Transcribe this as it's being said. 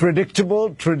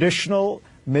predictable, traditional,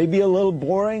 maybe a little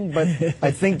boring, but I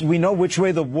think we know which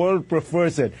way the world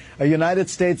prefers it. A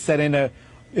United States that in a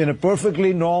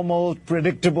perfectly normal,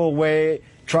 predictable way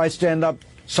tries to end up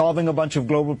solving a bunch of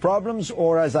global problems,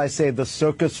 or, as I say, the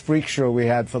circus freak show we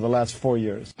had for the last 4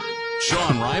 years.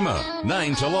 Sean Rima,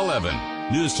 9 till 11.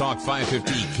 News Talk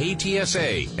 550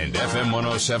 KTSA and FM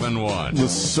 107.1. The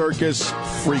circus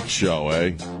freak show,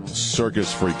 eh?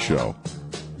 Circus freak show.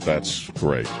 That's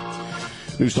great.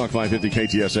 News Talk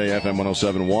 550 KTSA, FM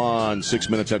 107.1. 6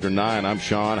 minutes after 9. I'm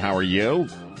Sean. How are you?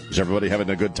 Is everybody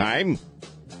having a good time?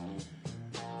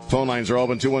 Phone lines are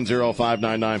open,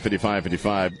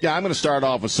 210-599-5555. Yeah, I'm going to start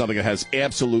off with something that has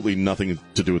absolutely nothing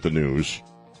to do with the news.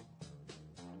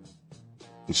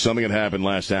 It's something that happened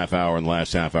last half hour and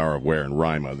last half hour of Where in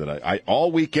Rima that I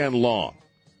all weekend long,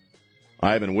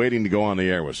 I have been waiting to go on the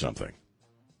air with something.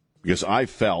 Because I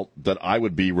felt that I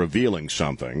would be revealing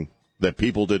something that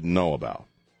people didn't know about.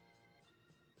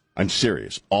 I'm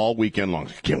serious. All weekend long.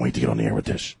 I can't wait to get on the air with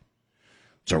this.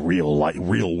 It's a real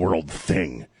world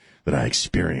thing that I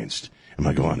experienced. I'm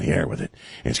going to go on the air with it,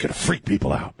 and it's going to freak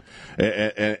people out.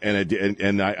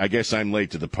 And I guess I'm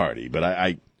late to the party,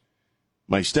 but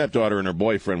my stepdaughter and her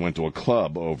boyfriend went to a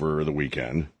club over the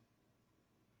weekend,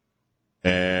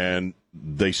 and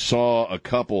they saw a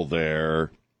couple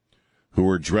there who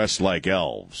were dressed like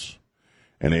elves,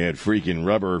 and they had freaking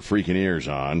rubber freaking ears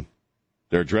on.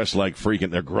 They're dressed like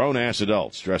they're grown-ass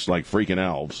adults dressed like freaking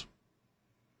elves.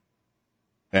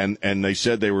 And they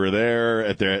said they were there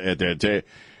at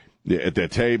their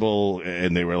table,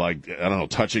 and they were like, I don't know,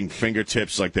 touching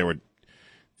fingertips like they were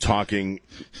talking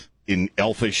in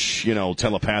elfish,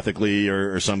 telepathically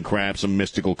or some crap, some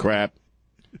mystical crap.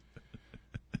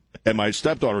 And my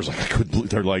stepdaughter was like,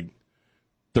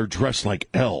 they're dressed like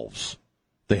elves.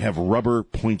 They have rubber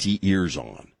pointy ears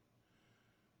on.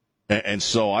 And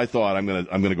so I thought I'm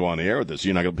gonna go on the air with this.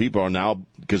 People are now,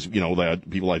 because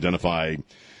people identify.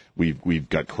 We've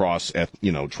got trans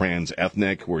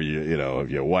ethnic, where if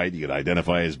you're white, you can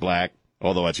identify as black,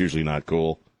 although that's usually not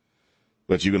cool.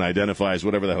 But you can identify as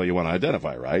whatever the hell you want to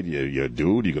identify, right? You're a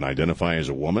dude, you can identify as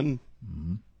a woman.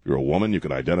 Mm-hmm. If you're a woman, you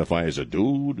can identify as a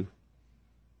dude.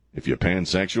 If you're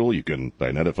pansexual, you can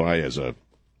identify as a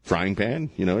frying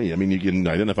pan. You can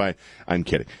identify. I'm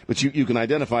kidding. But you can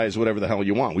identify as whatever the hell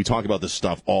you want. We talk about this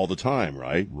stuff all the time,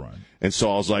 right? Right. And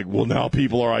so I was like, well, now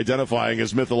people are identifying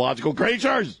as mythological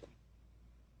creatures.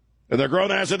 And they're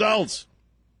grown-ass adults.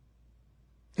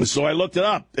 And so I looked it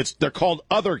up. They're called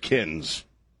otherkins.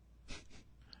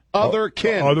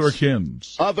 Otherkins.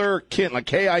 Otherkins. Otherkin, like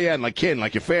K-I-N, like kin,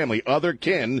 like your family.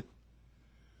 Otherkin.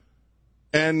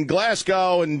 And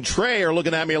Glasgow and Trey are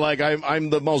looking at me like I'm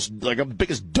the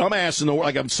biggest dumbass in the world.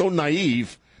 Like I'm so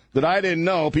naive that I didn't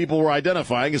know people were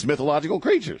identifying as mythological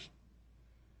creatures.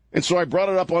 And so I brought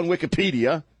it up on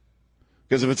Wikipedia,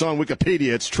 because if it's on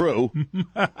Wikipedia, it's true.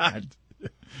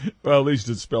 Well, at least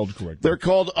it's spelled correctly. They're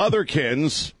called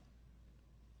otherkins,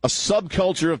 a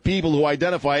subculture of people who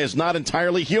identify as not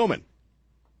entirely human.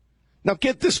 Now,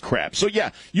 get this crap. So, yeah,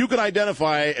 you can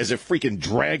identify as a freaking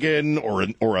dragon or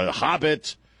a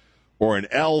hobbit or an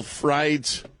elf,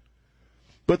 right?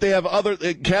 But they have other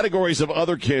categories of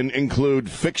otherkin include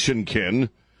fiction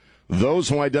kin, those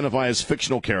who identify as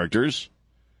fictional characters.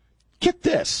 Get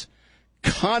this,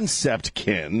 concept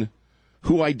kin,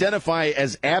 who identify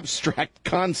as abstract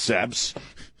concepts.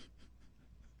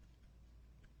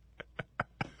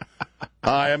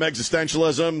 I am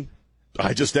existentialism.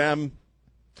 I just am.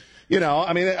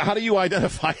 How do you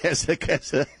identify as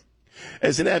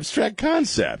an abstract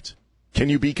concept? Can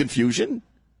you be confusion?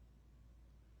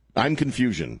 I'm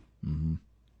confusion. Mm-hmm.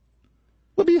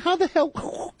 Well, how the hell?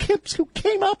 Who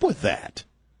came up with that?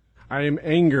 I am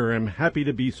anger. I'm happy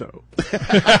to be so.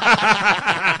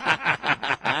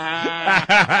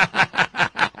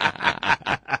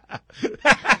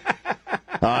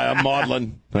 Hi, I'm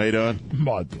Maudlin. How you doing?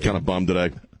 Maudlin. Kind of bummed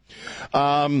today.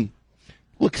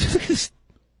 Look at this.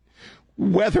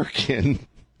 Weatherkin,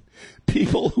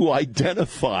 people who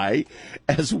identify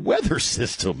as weather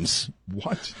systems.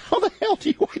 What? How the hell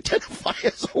do you identify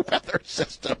as a weather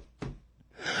system?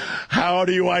 How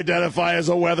do you identify as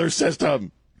a weather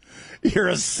system? You're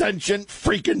a sentient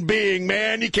freaking being,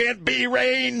 man. You can't be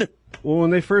rain. Well, when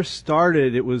they first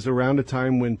started, it was around a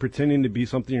time when pretending to be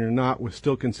something you're not was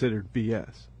still considered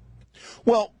BS.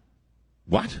 Well,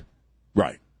 what?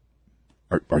 Right.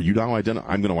 Are you now I'm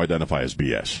going to identify as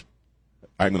BS.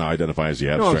 I'm going to identify as the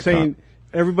abstract. No, I'm saying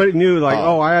everybody knew,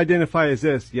 I identify as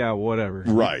this. Yeah, whatever.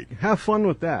 Right. Have fun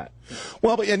with that.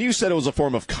 Well, and you said it was a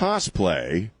form of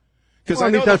cosplay, Because Well,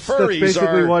 I know think that's the furries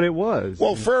basically are, what it was.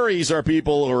 Well, furries are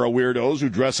people who are weirdos who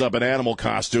dress up in animal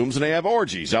costumes and they have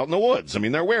orgies out in the woods. I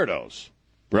mean, they're weirdos,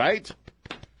 right?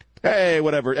 Hey,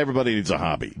 whatever. Everybody needs a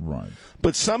hobby. Right.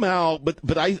 But somehow,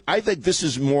 but I think this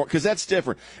is more, because that's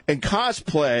different. And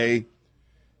cosplay,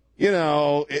 you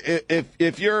know,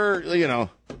 if you're, you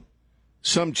know,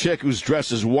 some chick who's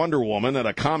dressed as Wonder Woman at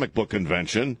a comic book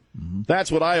convention,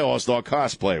 that's what I always thought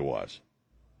cosplay was.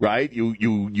 Right?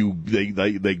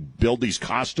 They build these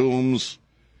costumes.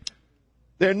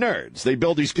 They're nerds. They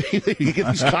build these, you get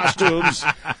these costumes.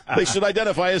 They should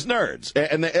identify as nerds.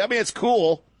 And I mean, it's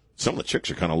cool. Some of the chicks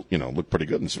are kind of, you know, look pretty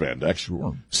good in spandex.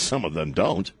 Sure. Some of them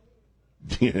don't.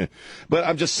 But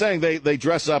I'm just saying they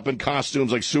dress up in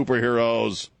costumes like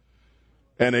superheroes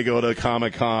and they go to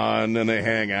Comic-Con and they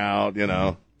hang out, you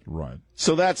know. Right.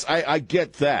 So that's, I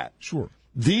get that. Sure.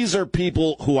 These are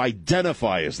people who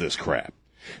identify as this crap.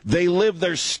 They live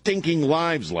their stinking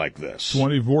lives like this.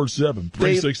 24/7,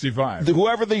 365.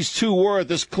 Whoever these two were at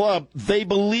this club, they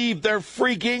believe they're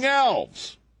freaking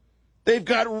elves.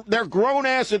 They're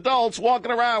grown-ass adults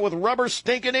walking around with rubber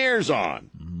stinking ears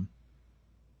on. Mm-hmm.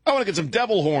 I want to get some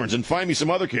devil horns and find me some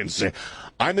other kids and say,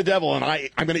 I'm the devil and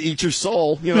I'm going to eat your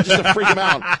soul. You know, just to freak them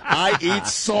out. I eat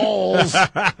souls.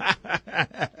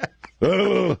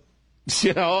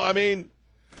 You know, I mean,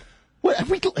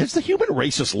 has the human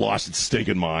race just lost its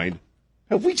stinking mind?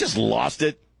 Have we just lost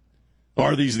it?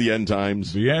 Are these the end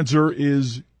times? The answer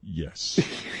is yes.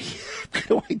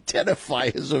 You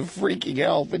identify as a freaking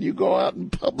elf and you go out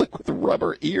in public with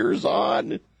rubber ears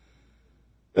on.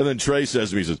 And then Trey says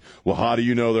to me, he says, well, how do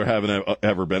you know there haven't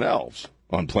ever been elves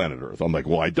on planet Earth? I'm like,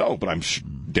 well, I don't, but I'm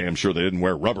damn sure they didn't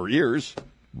wear rubber ears.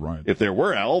 Right. If there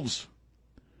were elves.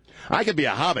 I could be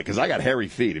a hobbit because I got hairy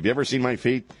feet. Have you ever seen my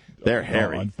feet? They're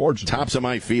hairy. Unfortunately. Tops of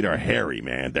my feet are hairy,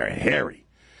 man. They're hairy.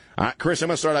 Chris, I'm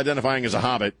going to start identifying as a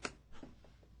hobbit.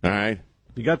 All right?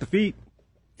 You got the feet.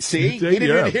 See? He didn't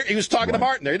even hear. He was talking to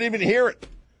Martin there. He didn't even hear it.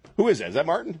 Who is that? Is that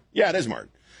Martin? Yeah, it is Martin.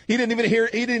 He didn't even hear.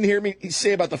 He didn't hear me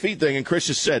say about the feet thing, and Chris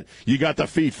just said, "You got the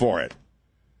feet for it."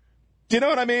 Do you know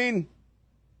what I mean?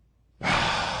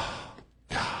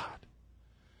 God.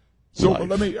 So Life.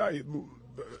 let me.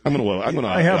 I'm going to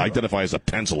identify as a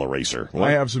pencil eraser. What?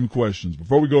 I have some questions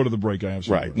before we go to the break. I have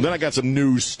some right, questions. and then I got some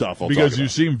news stuff. Because you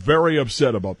seem very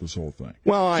upset about this whole thing.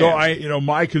 Well,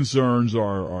 my concerns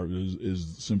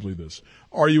is simply this: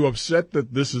 are you upset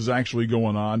that this is actually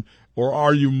going on, or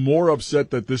are you more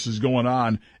upset that this is going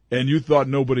on and you thought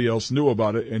nobody else knew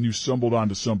about it and you stumbled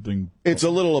onto something? It's a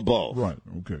little of both. Right.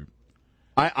 Okay.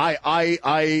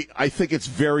 I think it's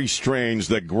very strange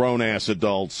that grown-ass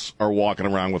adults are walking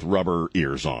around with rubber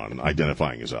ears on,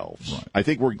 identifying as elves. Right. I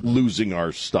think we're losing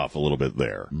our stuff a little bit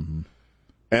there. Mm-hmm.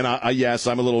 And yes,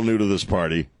 I'm a little new to this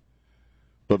party,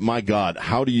 but my God,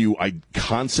 how do you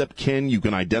concept kin? You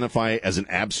can identify as an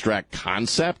abstract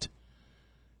concept,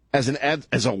 as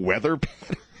a weather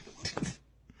pattern.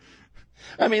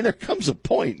 I mean, there comes a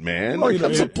point, man. There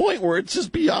comes a point where it's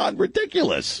just beyond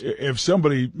ridiculous. If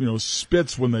somebody,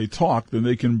 spits when they talk, then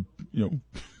they can,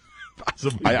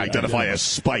 possibly. I identify as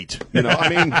spite. I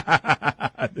mean.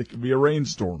 It could be a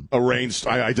rainstorm. I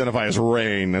identify as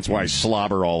rain. That's why I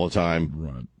slobber all the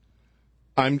time.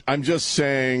 Right. I'm just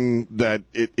saying that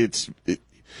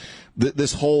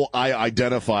this whole I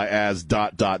identify as ...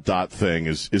 thing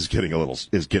is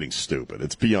getting stupid.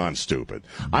 It's beyond stupid.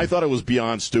 Mm-hmm. I thought it was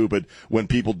beyond stupid when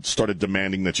people started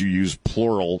demanding that you use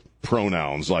plural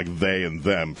pronouns like they and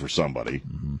them for somebody.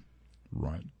 Mm-hmm.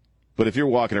 Right. But if you're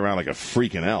walking around like a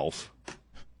freaking elf.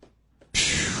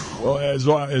 Well, as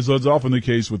is often the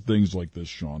case with things like this,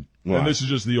 Sean, Why? And this is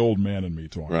just the old man in me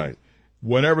talking. Right.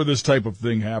 Whenever this type of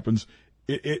thing happens,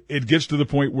 it gets to the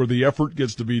point where the effort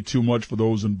gets to be too much for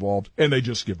those involved, and they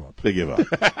just give up. They give up.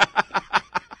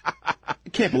 I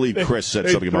can't believe Chris said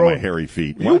something about my hairy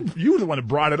feet. You were the one that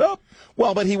brought it up.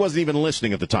 Well, but he wasn't even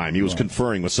listening at the time. He was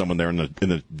conferring with someone there in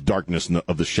the darkness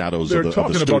of the shadows They're of the studio.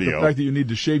 talking about the fact that you need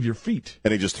to shave your feet.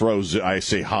 And he just throws, I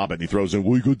say hobbit, and he throws in,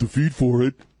 well, you got the feet for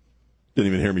it. Didn't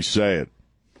even hear me say it.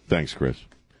 Thanks, Chris.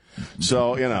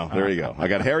 So, there you go. I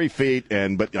got hairy feet,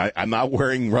 but I'm not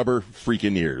wearing rubber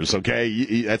freaking ears,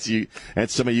 okay? That's you.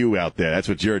 That's some of you out there. That's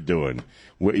what you're doing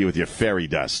with your fairy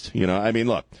dust. I mean,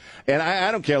 look, and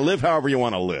I don't care. Live however you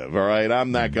want to live, all right?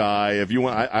 I'm that guy. If you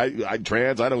want, I'm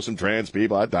trans. I know some trans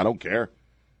people. I don't care.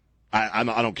 I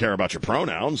don't care about your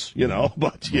pronouns,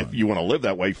 but if you want to live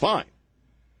that way, fine.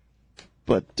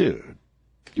 But, dude,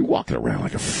 you're walking around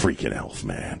like a freaking elf,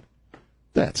 man.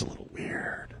 That's a little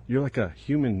weird. You're like a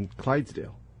human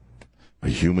Clydesdale. A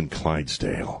human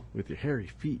Clydesdale. With your hairy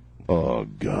feet. Oh,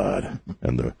 God.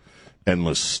 And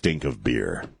endless stink of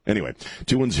beer. Anyway,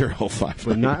 210-5.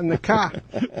 But not in the car.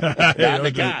 Not in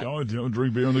the car. Don't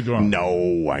drink beer in the car.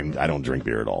 No, I don't drink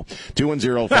beer at all.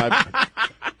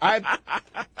 210-5.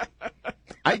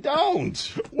 I don't.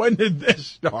 When did this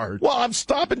start? Well, I'm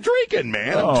stopping drinking,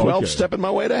 man. I'm 12-stepping my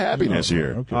way to happiness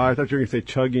here. Okay. I thought you were going to say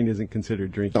chugging isn't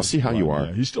considered drinking. I'll see how you are.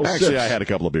 Yeah, he still Actually, sips. I had a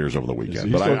couple of beers over the weekend,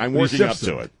 He but still- I'm he working up sips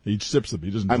to them. it. He sips them. He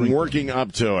doesn't I'm drink working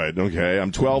up to it, okay?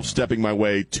 I'm 12-stepping my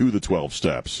way to the 12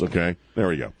 steps, okay? There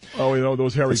we go. them. Oh,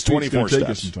 those hairy It's feet's going 24 to take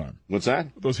us steps. some time. What's that?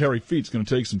 Those hairy feet's going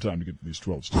to take some time to get to these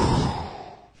 12 steps.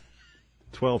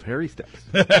 12 hairy steps.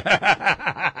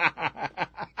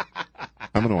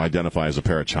 I'm going to identify as a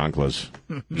pair of chanclas.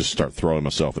 Just start throwing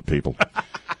myself at people.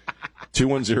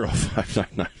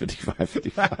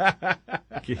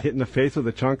 210-599-5555. Get hit in the face with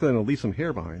a chancla and it'll leave some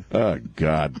hair behind. Oh,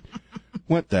 God.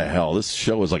 What the hell? This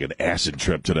show is like an acid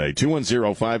trip today.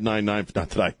 210-599. Not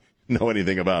that I know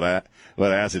anything about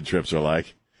what acid trips are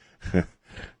like. I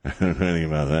don't know anything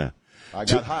about that. I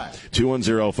got high.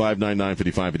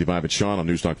 210-599-5555. It's Sean on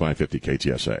Newstalk 550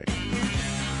 KTSA.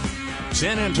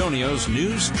 San Antonio's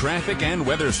news, traffic, and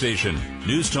weather station.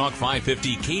 News Talk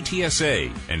 550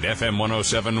 KTSA and FM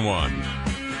 1071.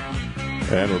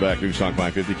 And we're back. News Talk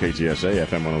 550 KTSA,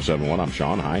 FM 1071. I'm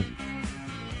Sean. Hi.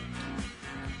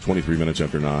 23 minutes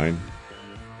after 9.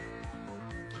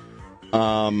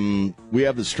 We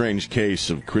have the strange case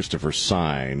of Christopher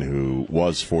Sine, who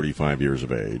was 45 years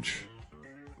of age.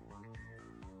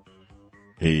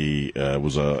 He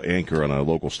was an anchor on a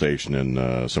local station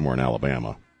in somewhere in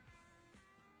Alabama.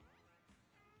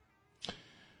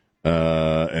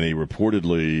 And he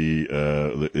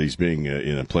reportedly, he's being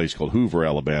in a place called Hoover,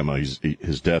 Alabama.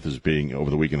 His death is over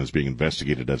the weekend is being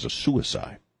investigated as a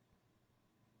suicide.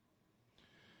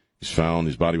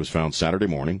 His body was found Saturday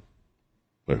morning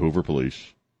by Hoover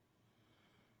police,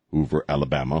 Hoover,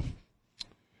 Alabama.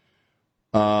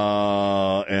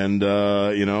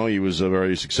 He was a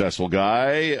very successful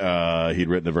guy. He'd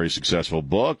written a very successful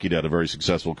book. He'd had a very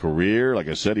successful career. Like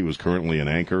I said, he was currently an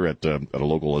anchor at a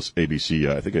local ABC,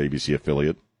 I think ABC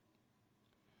affiliate.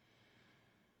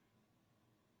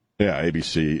 Yeah,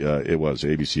 ABC, it was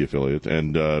ABC affiliate.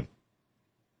 And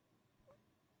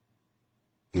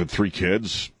had 3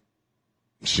 kids,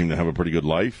 seemed to have a pretty good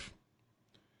life.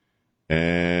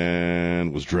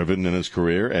 And was driven in his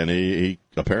career, and he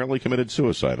apparently committed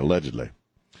suicide, allegedly.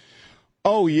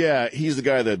 Oh, yeah, he's the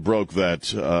guy that broke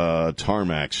that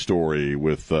tarmac story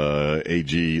with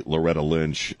AG Loretta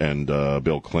Lynch and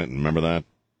Bill Clinton. Remember that?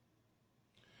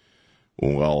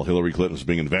 Well, Hillary Clinton was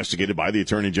being investigated by the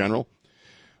Attorney General.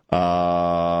 Bill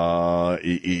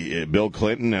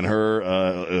Clinton and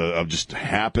her just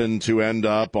happened to end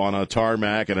up on a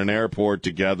tarmac at an airport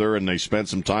together, and they spent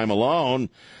some time alone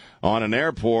on an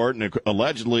airport, and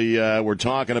allegedly were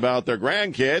talking about their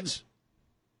grandkids.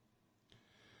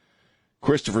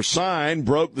 Christopher Sine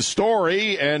broke the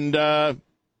story and wrote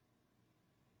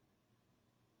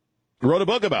a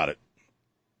book about it.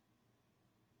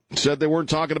 Said they weren't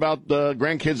talking about the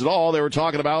grandkids at all. They were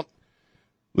talking about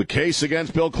the case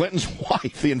against Bill Clinton's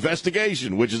wife, the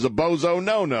investigation, which is a bozo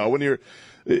no-no.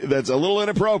 That's a little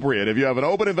inappropriate. If you have an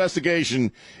open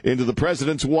investigation into the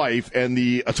president's wife and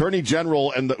the attorney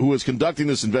general who is conducting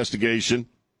this investigation,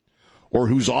 or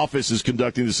whose office is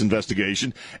conducting this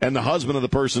investigation, and the husband of the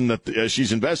person that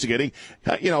she's investigating,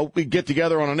 we get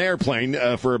together on an airplane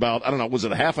for about, I don't know, was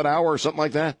it a half an hour or something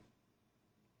like that?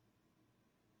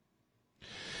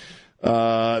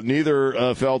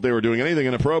 Neither felt they were doing anything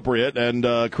inappropriate, and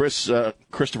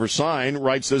Christopher Sine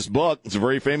writes this book. It's a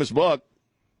very famous book.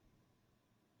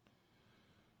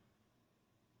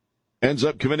 Ends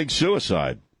up committing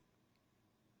suicide,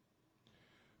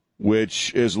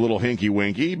 which is a little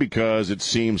hinky-winky because it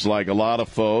seems like a lot of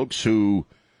folks who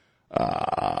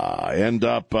end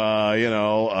up,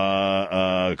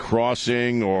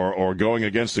 crossing or going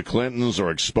against the Clintons or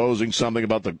exposing something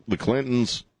about the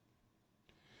Clintons,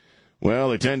 well,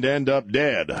 they tend to end up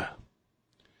dead.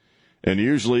 And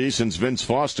usually since Vince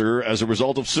Foster as a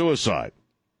result of suicide.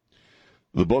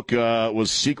 The book was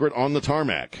Secret on the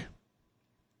Tarmac.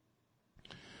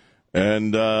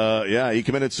 And, he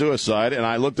committed suicide. And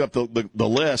I looked up the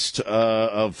list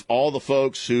of all the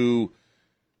folks who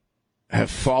have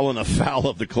fallen afoul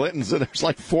of the Clintons, and there's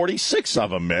like 46 of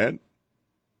them, man.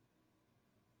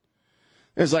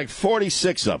 There's like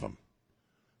 46 of them.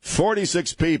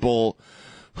 46 people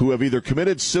who have either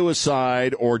committed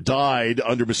suicide or died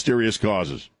under mysterious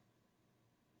causes.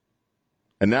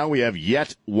 And now we have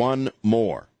yet one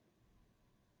more.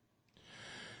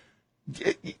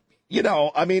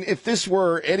 If this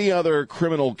were any other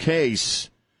criminal case,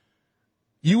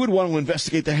 You would want to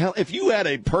investigate the hell. If you had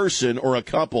a person or a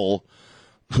couple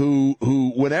who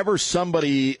whenever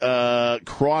somebody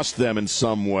crossed them in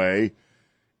some way,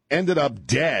 ended up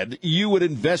dead, you would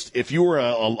if you were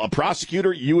a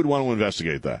prosecutor, you would want to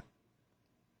investigate that.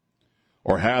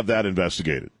 Or have that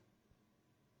investigated.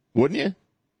 Wouldn't you?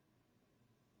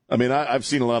 I mean, I've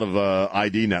seen a lot of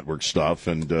ID network stuff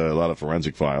and a lot of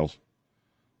forensic files.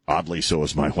 Oddly, so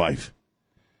is my wife.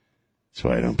 That's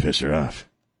why I don't piss her off.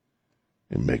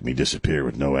 And make me disappear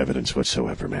with no evidence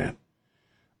whatsoever, man.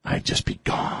 I'd just be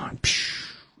gone.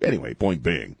 Anyway, point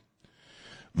being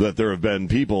that there have been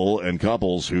people and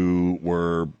couples who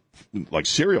were like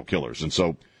serial killers. And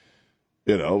so,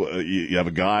 you have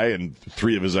a guy and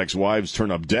 3 of his ex-wives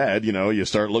turn up dead. You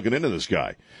start looking into this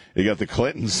guy. You got the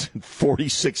Clintons,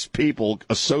 46 people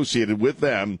associated with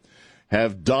them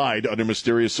have died under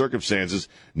mysterious circumstances.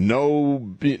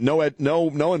 No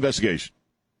investigation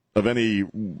of any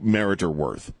merit or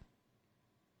worth.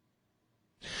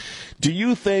 Do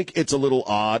you think it's a little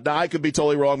odd? Now, I could be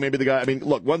totally wrong. Maybe the guy. I mean,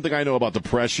 look. One thing I know about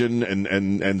depression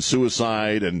and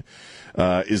suicide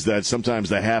is that sometimes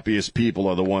the happiest people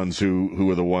are the ones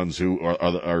who are the ones who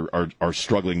are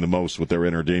struggling the most with their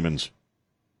inner demons.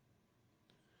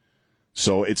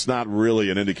 So it's not really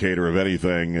an indicator of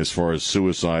anything as far as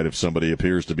suicide if somebody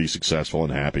appears to be successful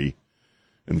and happy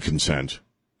and content.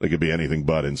 They could be anything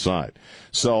but inside.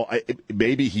 So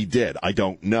maybe he did. I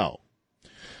don't know.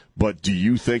 But do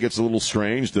you think it's a little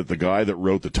strange that the guy that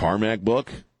wrote the Tarmac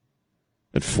book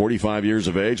at 45 years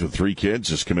of age with 3 kids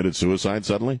just committed suicide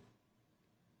suddenly?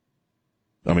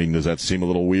 I mean, does that seem a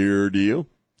little weird to you?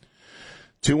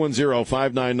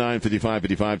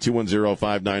 210-599-5555,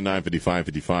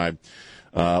 210-599-5555.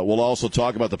 We'll also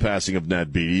talk about the passing of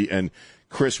Ned Beatty. And,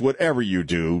 Chris, whatever you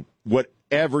do,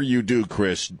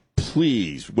 Chris,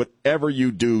 please, whatever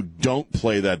you do, don't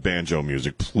play that banjo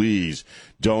music. Please,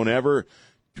 don't ever,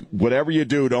 whatever you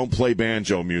do, don't play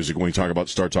banjo music when we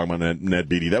start talking about Ned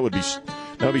Beatty. That would be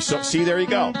so, see, there you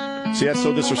go. See, that's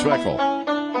so disrespectful.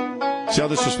 See how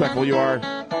disrespectful you are?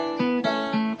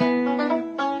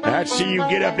 I see you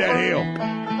get up that hill.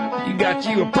 You got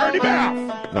you a pretty mouth.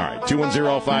 All right,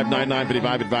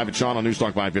 210-599-5555. It's Sean on News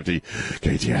Talk 550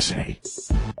 KTSA.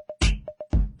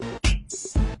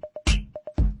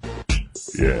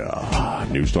 Yeah,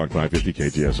 News Talk 550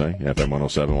 KTSA, FM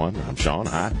 1071. I'm Sean.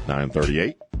 Hi,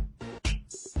 938.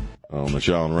 On the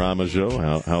Sean Rama Show.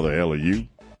 How the hell are you?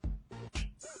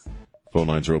 Phone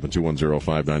lines are open,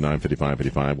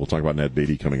 210-599-5555. We'll talk about Ned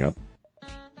Beatty coming up.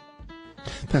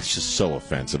 That's just so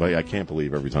offensive. I can't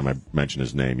believe every time I mention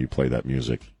his name, you play that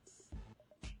music.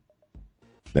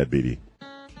 Ned Beatty.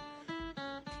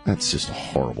 That's just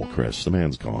horrible, Chris. The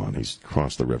man's gone. He's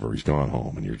crossed the river. He's gone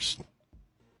home, and you're just...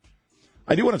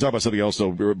 I do want to talk about something else,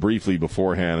 though, briefly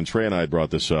beforehand, and Trey and I had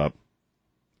brought this up,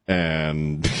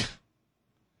 and...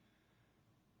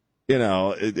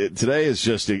 today is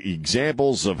just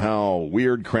examples of how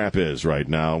weird crap is right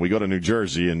now. We go to New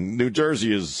Jersey, and New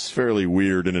Jersey is fairly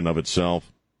weird in and of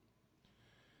itself.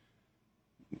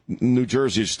 New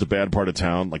Jersey is just a bad part of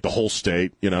town, like the whole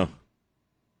state, People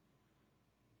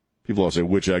all say,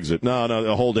 which exit? No,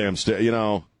 the whole damn state,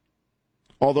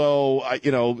 Although,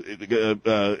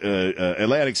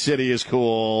 Atlantic City is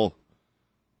cool.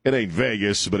 It ain't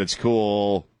Vegas, but it's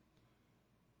cool.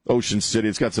 Ocean City,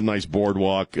 it's got some nice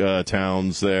boardwalk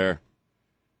towns there.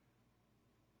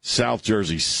 South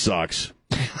Jersey sucks.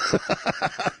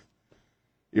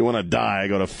 You want to die,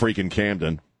 go to freaking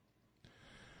Camden.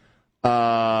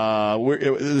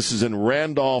 This is in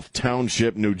Randolph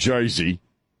Township, New Jersey.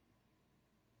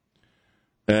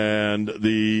 And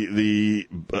the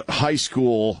high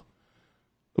school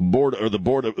board, or the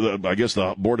board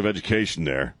of Education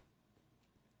there,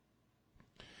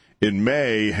 in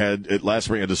May, last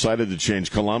spring, had decided to change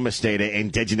Columbus Day to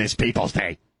Indigenous Peoples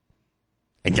Day.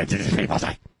 Indigenous Peoples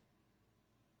Day.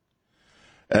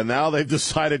 And now they've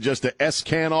decided just to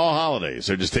S-can all holidays.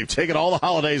 They've taken all the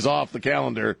holidays off the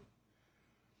calendar.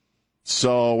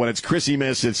 So when it's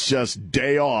Christmas, it's just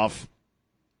day off.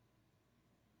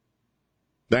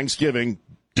 Thanksgiving,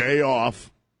 day off.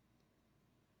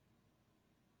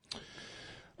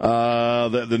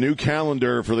 The new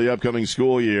calendar for the upcoming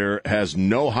school year has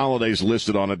no holidays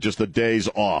listed on it, just the days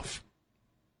off.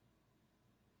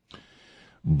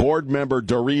 Board member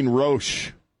Doreen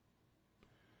Roche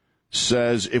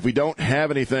says if we don't have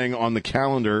anything on the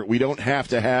calendar, we don't have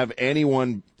to have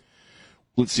anyone.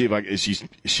 Let's see if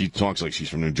she talks like she's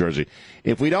from New Jersey.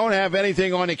 If we don't have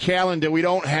anything on the calendar, we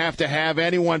don't have to have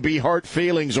anyone be hurt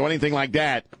feelings or anything like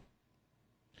that.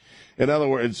 In other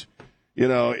words,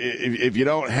 if you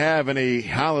don't have any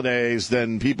holidays,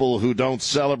 then people who don't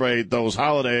celebrate those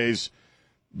holidays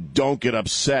don't get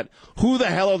upset. Who the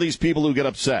hell are these people who get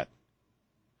upset?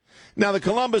 Now, the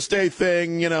Columbus Day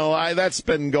thing, that's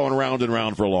been going round and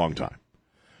round for a long time.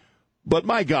 But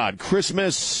my God,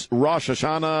 Christmas, Rosh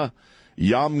Hashanah,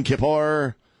 Yom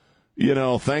Kippur,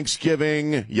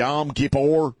 Thanksgiving, Yom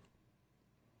Kippur.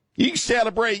 You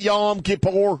celebrate Yom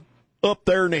Kippur up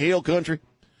there in the hill country.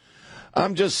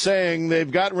 I'm just saying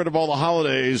they've gotten rid of all the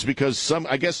holidays because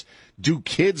do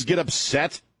kids get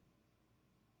upset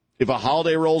if a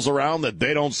holiday rolls around that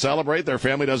they don't celebrate, their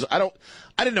family doesn't? I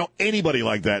didn't know anybody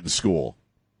like that in school.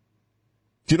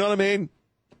 Do you know what I mean?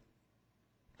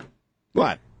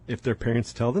 What? If their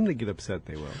parents tell them to get upset,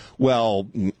 they will. Well,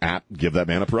 give that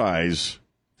man a prize.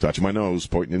 Touching my nose,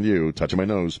 pointing at you. Touching my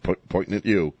nose, pointing at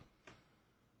you.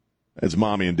 It's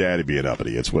mommy and daddy being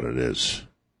uppity. It's what it is.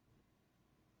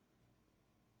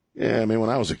 Yeah, I mean, when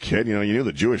I was a kid, you knew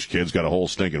the Jewish kids got a whole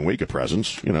stinking week of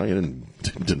presents. It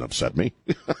didn't upset me.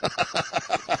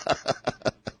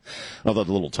 I thought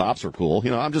the little tops were cool.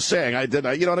 I'm just saying, you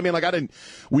know what I mean? Like,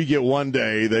 we get one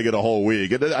day, they get a whole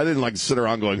week. I didn't sit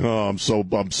around going, oh, I'm so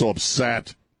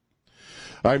upset.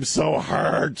 I'm so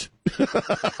hurt.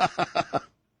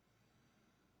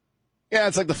 Yeah,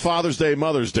 it's like the Father's Day,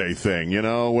 Mother's Day thing,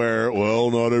 where,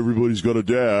 well, not everybody's got a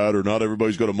dad, or not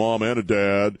everybody's got a mom and a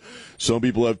dad. Some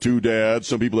people have two dads.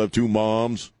 Some people have two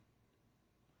moms.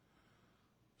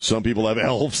 Some people have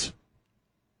elves.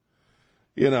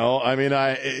 It's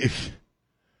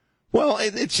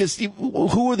just,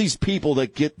 who are these people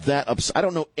that get that upset? I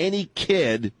don't know any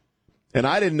kid, and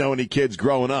I didn't know any kids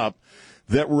growing up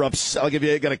that were upset. Like if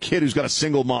you got a kid who's got a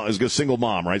single mom,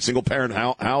 right? Single parent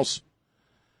house.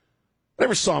 I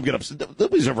never saw him get upset.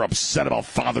 Nobody's ever upset about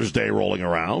Father's Day rolling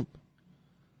around.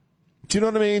 Do you know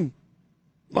what I mean?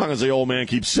 As long as the old man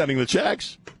keeps sending the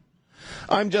checks.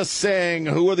 I'm just saying,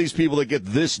 who are these people that get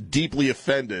this deeply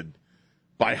offended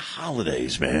by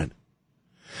holidays, man?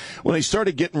 When I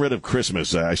started getting rid of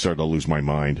Christmas, I started to lose my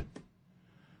mind.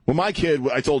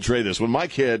 I told Trey this, when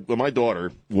my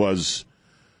daughter was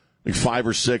like 5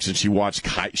 or 6 and she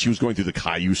was going through the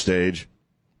Caillou stage,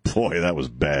 boy, that was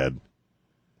bad.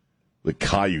 The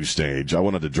Caillou stage. I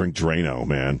wanted to drink Drano,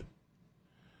 man.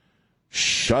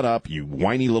 Shut up, you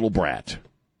whiny little brat.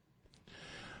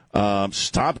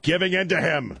 Stop giving in to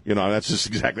him. That's just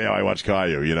exactly how I watch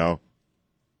Caillou,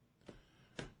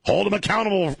 Hold him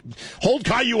accountable. Hold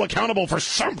Caillou accountable for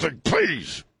something,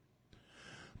 please.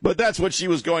 But that's what she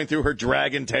was going through, her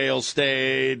Dragon Tail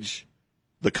stage,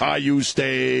 the Caillou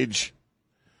stage.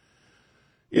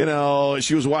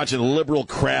 She was watching liberal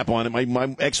crap on it.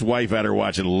 My ex-wife had her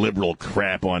watching liberal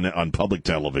crap on public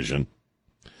television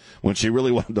when she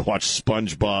really wanted to watch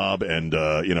SpongeBob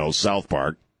and, South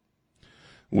Park,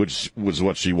 which was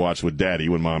what she watched with Daddy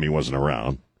when Mommy wasn't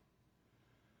around.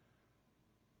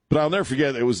 But I'll never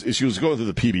forget, she was going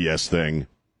through the PBS thing,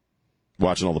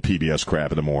 watching all the PBS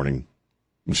crap in the morning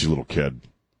when she was a little kid.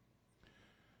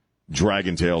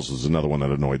 Dragon Tales was another one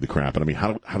that annoyed the crap. And I mean,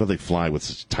 how do they fly with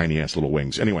such tiny-ass little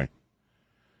wings? Anyway,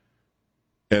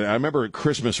 and I remember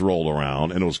Christmas rolled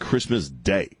around, and it was Christmas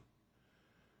Day.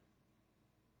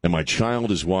 And my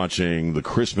child is watching the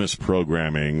Christmas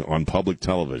programming on public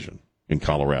television in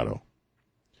Colorado.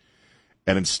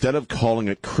 And instead of calling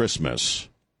it Christmas,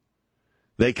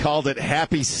 they called it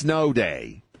Happy Snow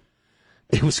Day.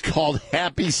 It was called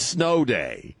Happy Snow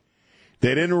Day.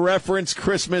 They didn't reference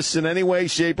Christmas in any way,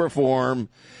 shape, or form.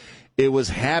 It was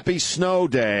Happy Snow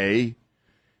Day,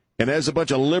 and there's a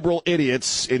bunch of liberal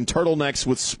idiots in turtlenecks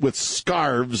with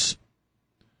scarves,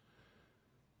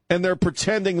 and they're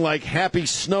pretending like Happy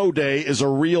Snow Day is a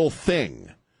real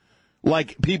thing.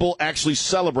 Like people actually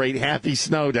celebrate Happy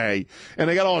Snow Day, and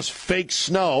they got all this fake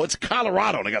snow. It's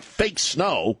Colorado, and they got fake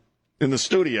snow in the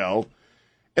studio,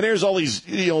 and there's all these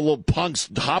little punks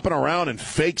hopping around in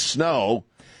fake snow.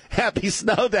 Happy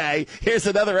Snow Day. Here's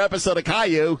another episode of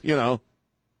Caillou.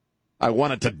 I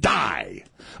wanted to die.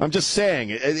 I'm just saying,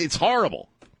 it's horrible.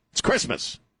 It's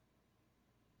Christmas.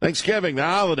 Thanksgiving, the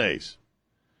holidays.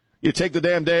 You take the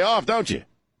damn day off, don't you?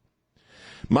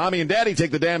 Mommy and Daddy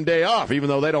take the damn day off, even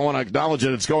though they don't want to acknowledge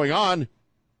that it's going on.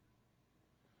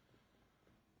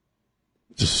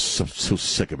 Just so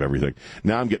sick of everything.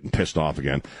 Now I'm getting pissed off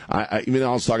again. I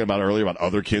was talking about earlier about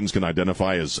other kids can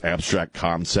identify as abstract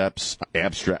concepts.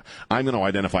 I'm going to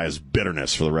identify as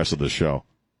bitterness for the rest of the show.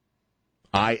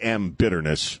 I am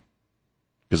bitterness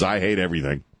because I hate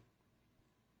everything.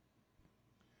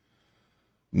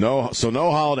 No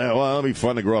holiday. Well, it'll be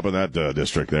fun to grow up in that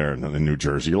district there in New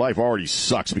Jersey. Your life already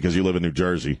sucks because you live in New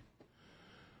Jersey.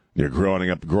 You're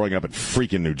growing up in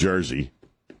freaking New Jersey.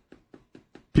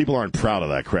 People aren't proud of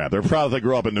that crap. They're proud if they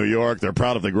grow up in New York. They're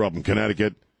proud if they grow up in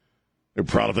Connecticut. They're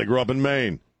proud if they grew up in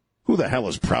Maine. Who the hell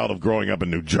is proud of growing up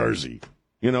in New Jersey?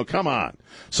 You know, come on.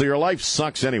 So your life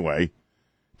sucks anyway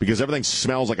because everything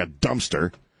smells like a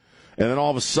dumpster. And then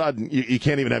all of a sudden, you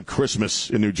can't even have Christmas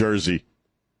in New Jersey.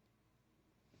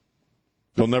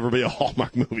 There'll never be a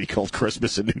Hallmark movie called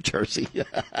Christmas in New Jersey. You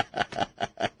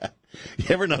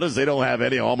ever notice they don't have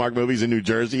any Hallmark movies in New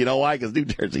Jersey? You know why? Because New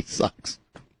Jersey sucks.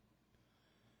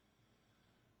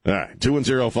 All right,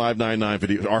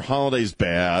 210-599-50. Are holidays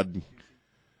bad?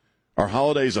 Are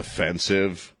holidays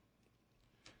offensive?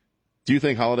 Do you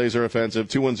think holidays are offensive?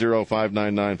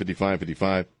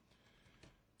 210-599-5555.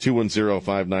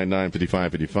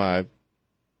 210-599-5555.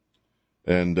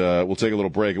 And we'll take a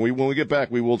little break. And when we get back,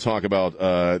 we will talk about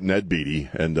Ned Beatty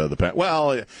and the past.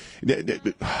 Well, oh,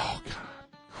 God,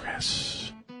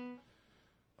 Chris.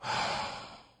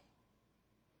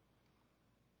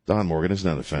 Don Morgan, isn't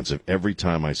that offensive? Every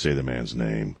time I say the man's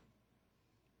name.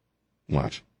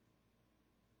 Watch.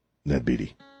 Ned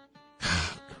Beatty.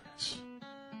 Chris.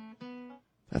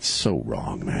 That's so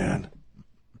wrong, man.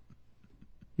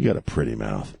 You got a pretty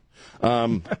mouth.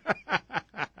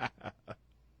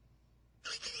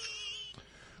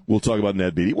 We'll talk about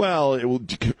Ned Beatty. Well,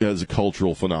 as a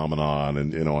cultural phenomenon,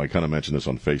 and, you know, I kind of mentioned this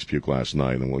on Facebook last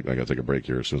night, and I got to take a break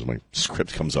here as soon as my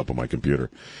script comes up on my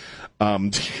computer.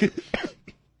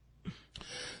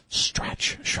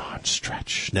 Stretch, Sean,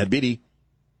 stretch. Ned Beatty.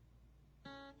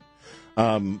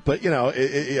 But, you know,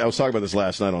 I was talking about this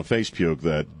last night on Facebook,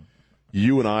 that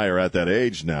you and I are at that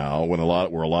age now when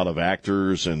where a lot of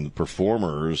actors and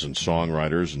performers and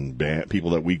songwriters and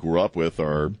people that we grew up with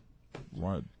are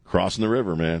Right. crossing the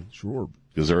river, man. Sure.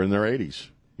 Because they're in their 80s,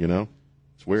 you know?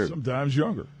 It's weird. Sometimes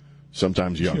younger.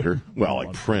 Sometimes younger. Well,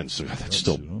 like Prince. That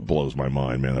still blows my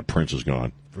mind, man, that Prince is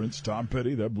gone. Prince, Tom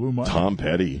Petty, that blew my Tom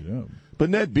Petty. Yeah. But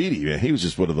Ned Beatty, man, he was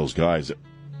just one of those guys that...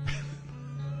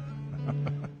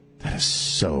 That is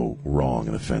so wrong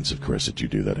and offensive, Chris, that you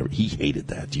do that. He hated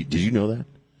that. Did you know that?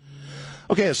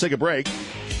 Okay, let's take a break.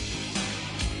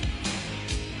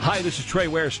 Hi, this is Trey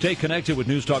Ware. Stay connected with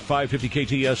News Talk 550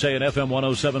 KTSA and FM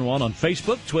 1071 on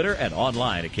Facebook, Twitter, and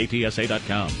online at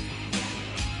ktsa.com.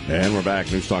 And we're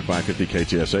back. News Talk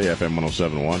 550 KTSA, FM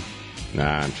 1071.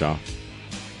 I'm Shaw.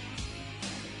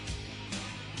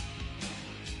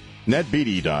 Ned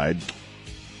Beatty died.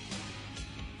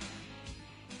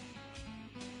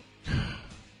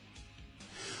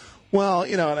 Well,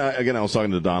 you know, again, I was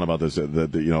talking to Don about this,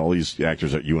 that you know, all these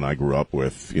actors that you and I grew up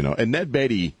with, you know, and Ned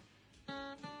Beatty, oh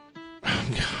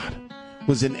God,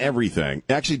 was in everything.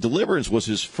 Actually, Deliverance was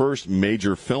his first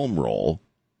major film role.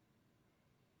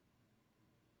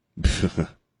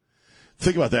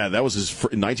 Think about that. That was in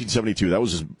 1972. That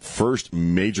was his first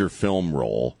major film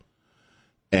role.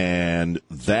 And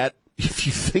that, if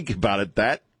you think about it,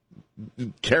 that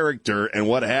character and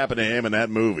what happened to him in that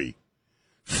movie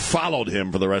followed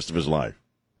him for the rest of his life.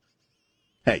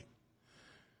 Hey,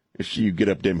 I see you get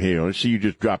up them hills. I see you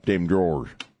just drop them drawers.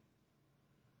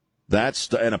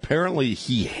 And apparently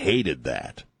he hated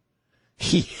that.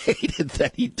 He hated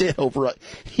that. He did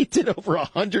over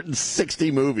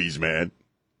 160 movies, man.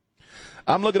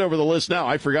 I'm looking over the list now.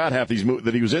 I forgot half these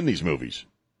that he was in these movies.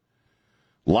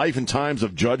 Life and Times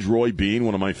of Judge Roy Bean,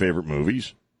 one of my favorite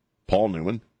movies. Paul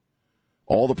Newman.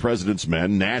 All the President's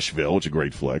Men, Nashville, which is a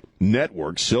great flick.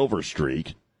 Network, Silver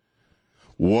Streak.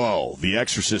 Whoa, The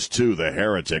Exorcist 2, The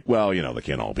Heretic. Well, you know, they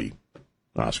can't all be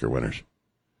Oscar winners.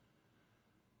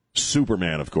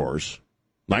 Superman, of course.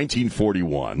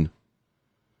 1941.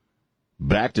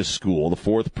 Back to School, The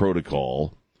Fourth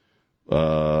Protocol.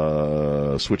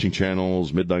 Switching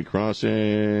Channels, Midnight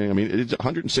Crossing. I mean, it's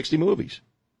 160 movies.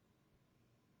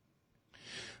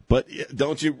 But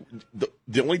don't you?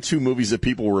 The only two movies that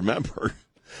people remember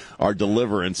are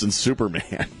Deliverance and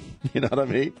Superman. You know what I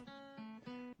mean?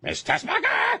 Mr.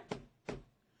 Smucker!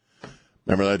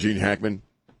 Remember that, Gene Hackman?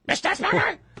 Mr.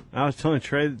 Smucker! I was telling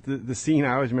Trey the scene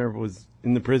I always remember was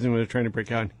in the prison when they're trying to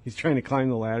break out. He's trying to climb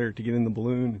the ladder to get in the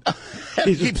balloon.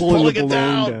 He's just pulling the balloon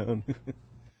down.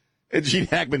 And Gene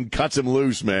Hackman cuts him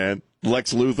loose, man.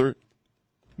 Lex Luthor.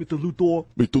 Mr. Luthor.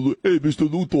 Hey, Mr.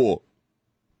 Luthor.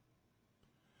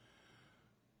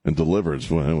 And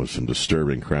Deliverance, well, that was some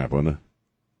disturbing crap, wasn't it?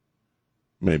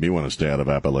 Made me want to stay out of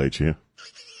Appalachia.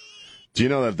 Do you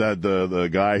know that the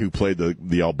guy who played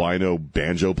the albino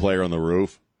banjo player on the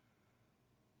roof?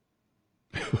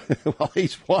 Well, he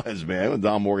was, man. When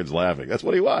Don Morgan's laughing, that's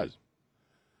what he was.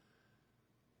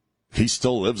 He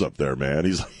still lives up there, man.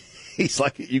 He's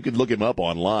like, you could look him up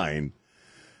online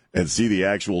and see the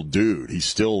actual dude. He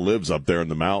still lives up there in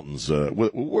the mountains.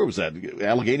 Where was that?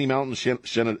 Allegheny Mountains,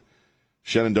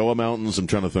 Shenandoah Mountains. I'm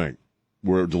trying to think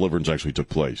where Deliverance actually took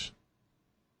place.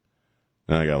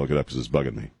 I got to look it up because it's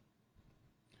bugging me.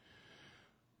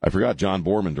 I forgot John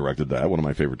Borman directed that, one of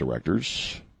my favorite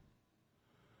directors.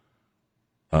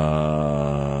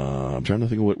 I'm trying to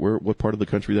think of what part of the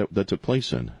country that took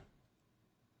place in.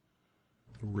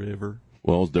 River.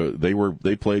 Well,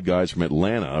 they played guys from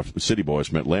Atlanta, City Boys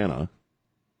from Atlanta.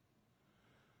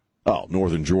 Oh,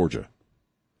 Northern Georgia.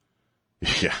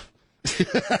 Yeah.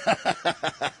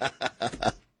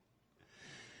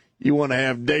 You want to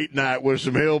have date night with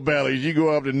some hillbillies, you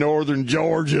go up to Northern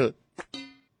Georgia.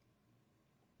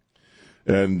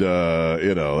 And,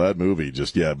 that movie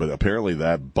but apparently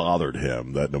that bothered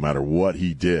him, that no matter what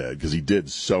he did, because he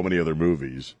did so many other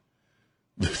movies,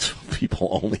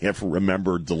 people only ever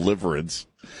remember Deliverance,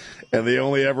 and they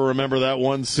only ever remember that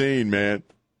one scene, man.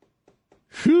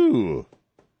 Whew.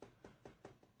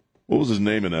 What was his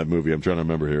name in that movie? I'm trying to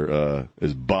remember here.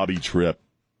 Is Bobby Tripp.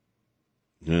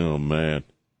 Oh, man.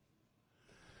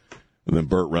 And then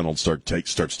Burt Reynolds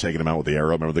starts taking him out with the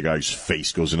arrow. Remember the guy's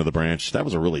face goes into the branch? That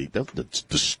was that's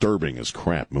disturbing as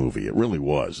crap movie. It really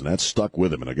was. And that stuck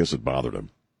with him, and I guess it bothered him.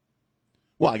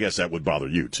 Well, I guess that would bother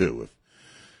you, too, if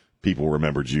people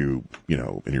remembered you,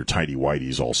 in your tidy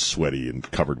whities all sweaty and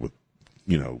covered with,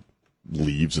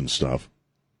 leaves and stuff.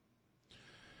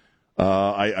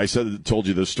 I told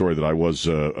you this story that I was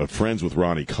friends with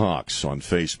Ronnie Cox on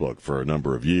Facebook for a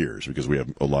number of years because we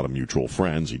have a lot of mutual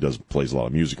friends. He plays a lot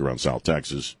of music around South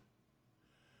Texas.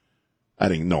 I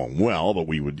didn't know him well, but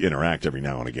we would interact every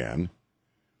now and again.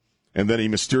 And then he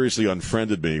mysteriously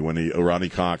unfriended me when Ronnie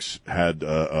Cox had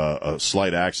a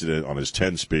slight accident on his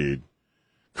 10-speed,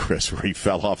 Chris, where he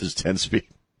fell off his 10-speed.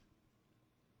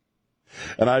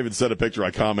 And I even sent a picture.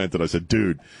 I commented. I said,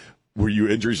 dude, were you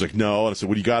injured? He's like, no. And I said,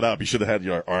 when you got up, you should have had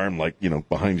your arm,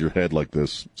 behind your head like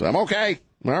this. So I'm okay.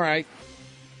 All right.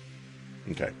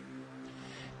 Okay.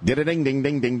 Ding, ding, ding,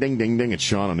 ding, ding, ding, ding. It's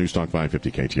Sean on News Talk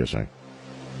 550 KTSA.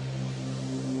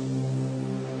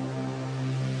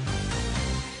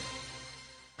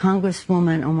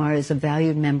 Congresswoman Omar is a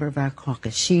valued member of our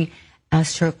caucus. She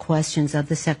asked her questions of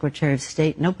the Secretary of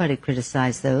State. Nobody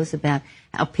criticized those about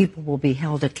how people will be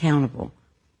held accountable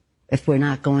if we're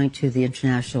not going to the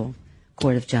International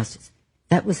Court of Justice.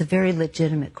 That was a very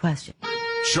legitimate question.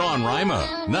 Sean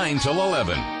Rima, 9 till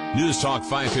 11. News Talk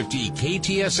 550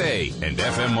 KTSA and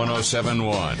FM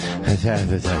 1071.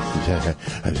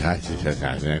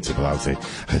 Nancy Pelosi.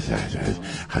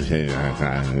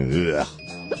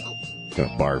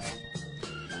 Gonna barf.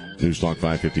 News Talk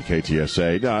 550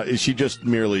 KTSA. No, she just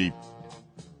merely,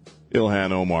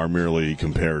 Ilhan Omar merely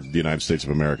compared the United States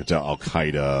of America to Al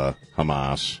Qaeda,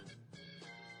 Hamas.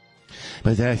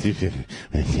 But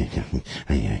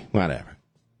whatever.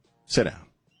 Sit down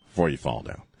before you fall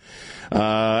down.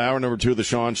 Hour number 2 of the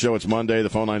Sean Show. It's Monday. The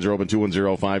phone lines are open,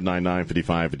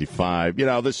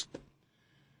 210-599-5555.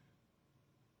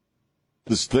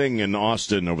 This thing in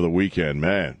Austin over the weekend,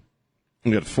 man.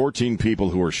 We got 14 people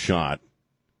who were shot.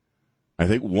 I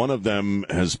think one of them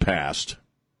has passed.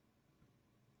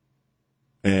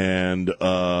 And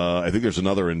I think there's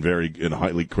another in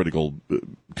highly critical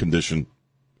condition,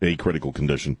 a critical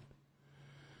condition.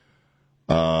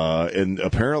 And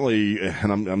apparently,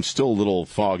 and I'm still a little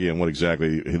foggy on what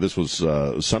exactly, this was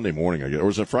Sunday morning, I guess, or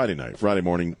was it Friday night? Friday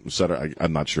morning, Saturday,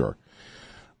 I'm not sure.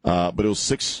 But it was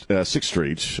 6th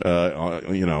Street,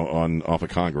 off of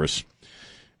Congress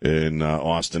in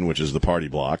Austin, which is the party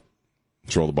block.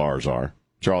 That's where all the bars are.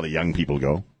 That's where all the young people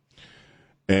go.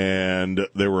 And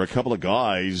there were a couple of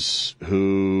guys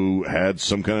who had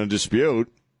some kind of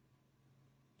dispute,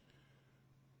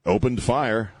 opened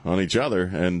fire on each other,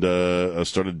 and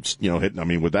started, hitting. I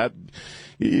mean, with that,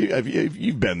 if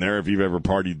you've been there, if you've ever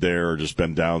partied there or just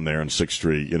been down there on 6th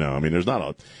Street,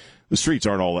 the streets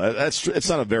aren't all that. It's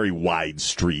not a very wide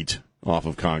street off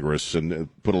of Congress, and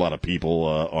put a lot of people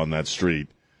on that street.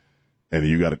 And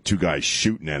you got 2 guys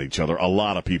shooting at each other. A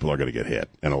lot of people are going to get hit,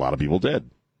 and a lot of people did.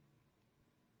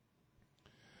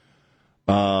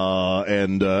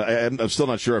 And I'm still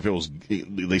not sure if it was.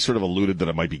 They sort of alluded that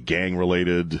it might be gang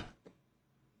related,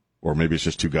 or maybe it's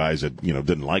just 2 guys that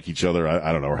didn't like each other.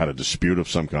 I don't know, or had a dispute of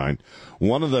some kind.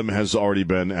 One of them has already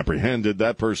been apprehended.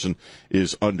 That person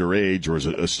is underage or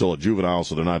is still a juvenile,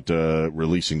 so they're not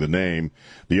releasing the name.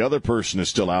 The other person is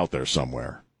still out there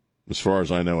somewhere, as far as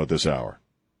I know at this hour.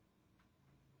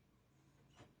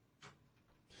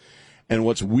 And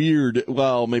what's weird,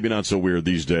 well, maybe not so weird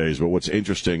these days, but what's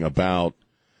interesting about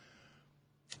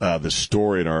the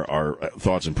story, and our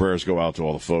thoughts and prayers go out to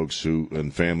all the folks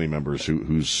and family members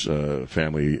whose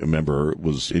family member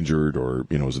was injured or,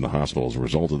 was in the hospital as a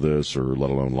result of this, or let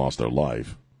alone lost their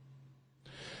life.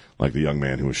 Like the young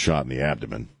man who was shot in the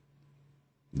abdomen,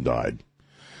 died.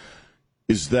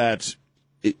 Is that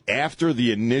after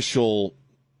the initial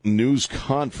news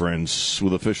conference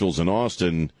with officials in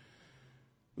Austin,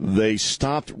 they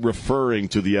stopped referring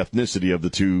to the ethnicity of the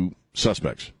two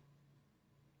suspects.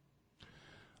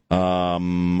 I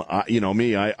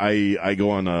go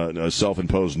on a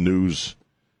self-imposed news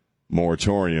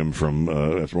moratorium from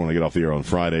after when I get off the air on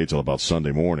Friday till about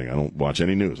Sunday morning. I don't watch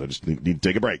any news. I just need to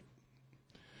take a break.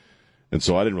 And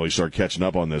so I didn't really start catching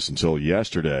up on this until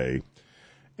yesterday.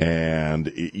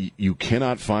 And you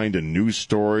cannot find a news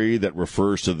story that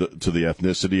refers to the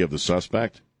ethnicity of the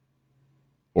suspect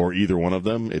or either one of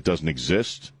them. It doesn't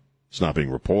exist. It's not being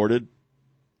reported.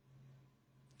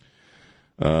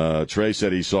 Trey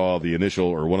said he saw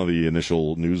one of the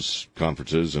initial news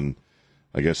conferences, and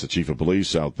I guess the chief of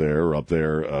police up there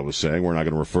was saying we're not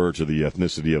going to refer to the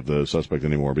ethnicity of the suspect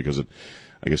anymore because it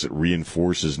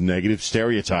reinforces negative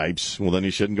stereotypes. Well, then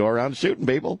you shouldn't go around shooting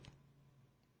people.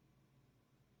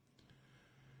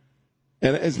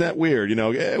 And isn't that weird?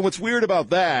 What's weird about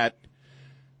that,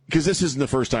 because this isn't the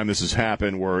first time this has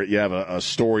happened where you have a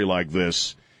story like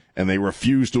this and they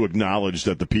refuse to acknowledge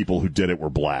that the people who did it were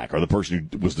black or the person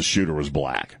who was the shooter was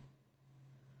black.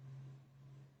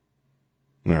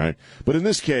 All right. But in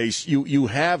this case, you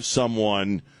have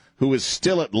someone who is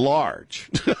still at large.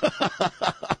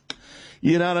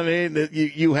 You know what I mean?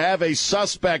 You have a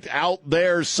suspect out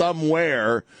there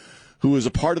somewhere who is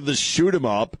a part of the shoot 'em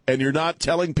up, and you're not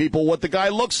telling people what the guy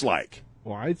looks like.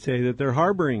 Well, I'd say that they're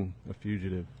harboring a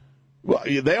fugitive. Well,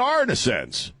 they are in a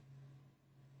sense.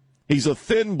 He's a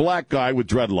thin black guy with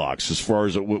dreadlocks, as far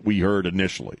as what we heard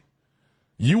initially.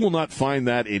 You will not find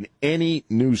that in any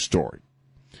news story.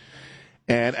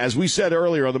 And as we said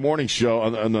earlier on the morning show,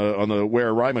 on the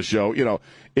Ware Rima show,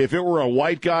 if it were a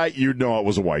white guy, you'd know it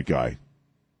was a white guy.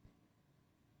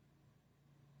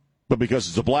 But because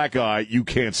it's a black guy, you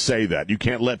can't say that. You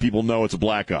can't let people know it's a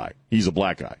black guy. He's a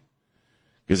black guy.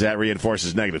 Because that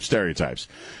reinforces negative stereotypes.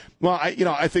 Well,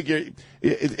 I think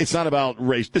it's not about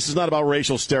race. This is not about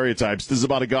racial stereotypes. This is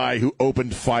about a guy who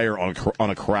opened fire on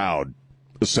a crowd,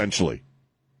 essentially.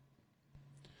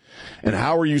 And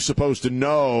how are you supposed to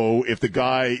know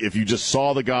if you just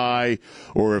saw the guy,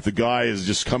 or if the guy has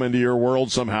just come into your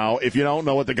world somehow, if you don't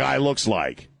know what the guy looks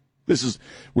like? This is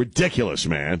ridiculous,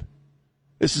 man.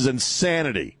 This is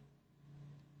insanity.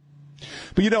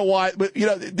 But you know why?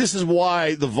 This is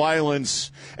why the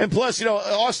violence, and plus,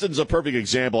 Austin's a perfect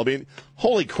example. I mean,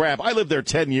 holy crap! I lived there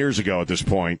 10 years ago at this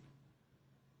point.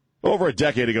 Over a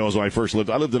decade ago is when I first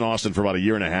lived. I lived in Austin for about a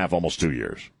year and a half, almost 2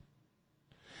 years.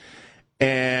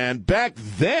 And back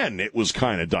then, it was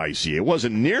kind of dicey. It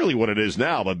wasn't nearly what it is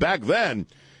now, but back then,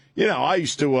 I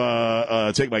used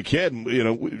to take my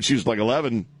kid. She was like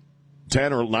 11,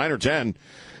 10 or 9 or 10.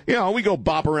 We go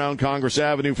bop around Congress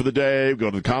Avenue for the day. We go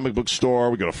to the comic book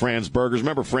store. We go to Fran's Burgers.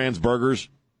 Remember Fran's Burgers?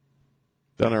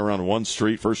 Down there around 1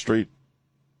 Street, 1st Street.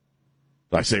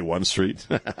 Did I say 1 Street?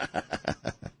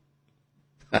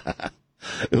 It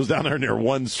was down there near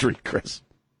 1 Street, Chris,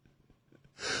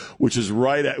 which is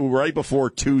right before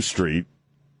 2 Street.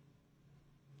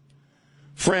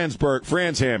 Fran's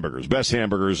Hamburgers, best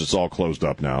hamburgers. It's all closed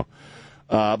up now.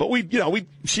 But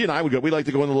she and I would go. We like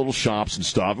to go in the little shops and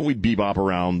stuff, and we'd bebop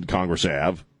around Congress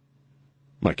Ave.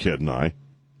 My kid and I,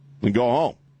 and go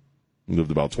home. We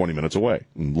lived about 20 minutes away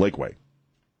in Lakeway.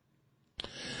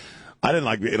 I didn't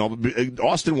like,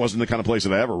 Austin wasn't the kind of place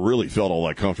that I ever really felt all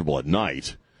that comfortable at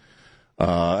night.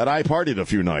 And I partied a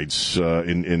few nights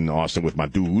in Austin with my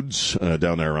dudes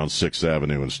down there around 6th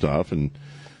Avenue and stuff, and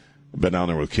been down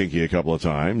there with Kinky a couple of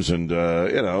times, and they've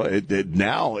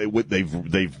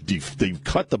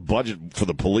cut the budget for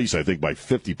the police, I think, by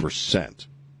 50%.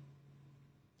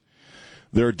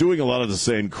 They're doing a lot of the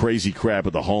same crazy crap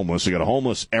with the homeless. They got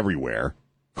homeless everywhere,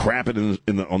 crapping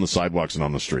on the sidewalks and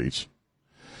on the streets.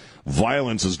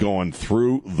 Violence is going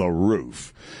through the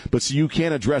roof. But see, you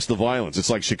can't address the violence. It's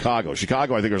like Chicago.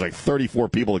 Chicago, I think there's like 34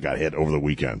 people that got hit over the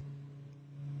weekend.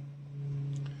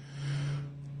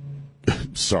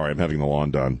 Sorry, I'm having the lawn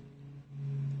done.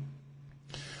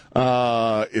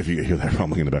 If you hear that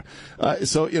rumbling in the back.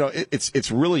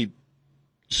 It's really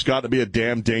just got to be a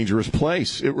damn dangerous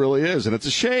place. It really is, and it's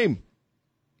a shame.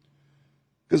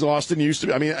 Because Austin used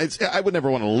to be, I would never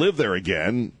want to live there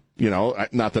again.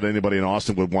 Not that anybody in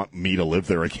Austin would want me to live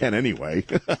there again anyway.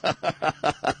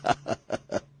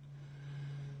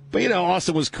 But,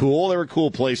 Austin was cool. There were cool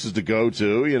places to go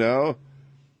to,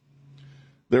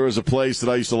 There was a place that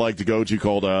I used to like to go to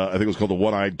called, I think it was called the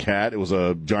One-Eyed Cat. It was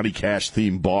a Johnny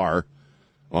Cash-themed bar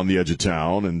on the edge of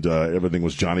town, and everything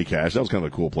was Johnny Cash. That was kind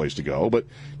of a cool place to go, but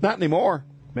not anymore.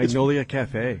 Magnolia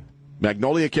Cafe.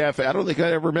 Magnolia Cafe. I don't think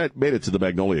I ever made it to the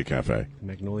Magnolia Cafe.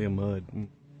 Magnolia Mud.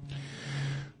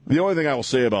 The only thing I will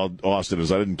say about Austin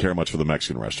is I didn't care much for the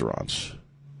Mexican restaurants.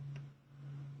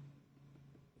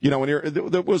 You know,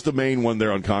 there was the main one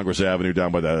there on Congress Avenue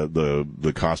down by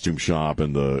the costume shop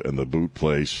and the boot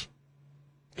place.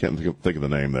 Can't think of the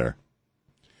name there.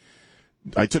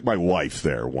 I took my wife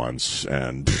there once,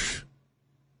 and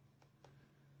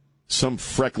some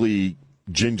freckly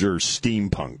ginger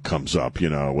steampunk comes up, you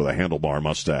know, with a handlebar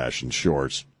mustache and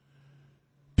shorts,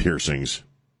 piercings.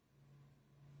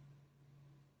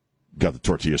 Got the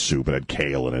tortilla soup. It had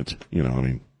kale in it. You know, I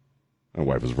mean, my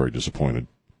wife was very disappointed.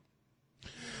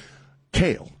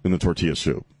 Kale in the tortilla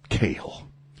soup. Kale.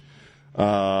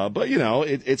 But, you know,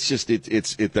 it's just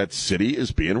that city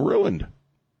is being ruined.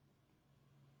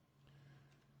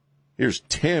 Here's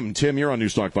Tim. Tim, you're on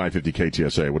Newstalk 550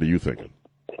 KTSA. What are you thinking?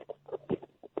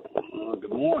 Good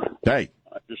morning. Hey.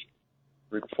 I'm just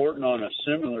reporting on a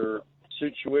similar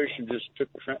situation.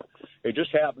 It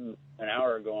just happened an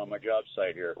hour ago on my job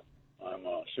site here. I'm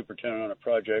a superintendent on a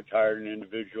project, hired an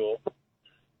individual.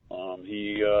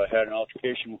 He had an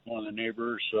altercation with one of the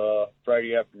neighbors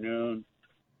Friday afternoon.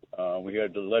 We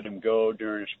had to let him go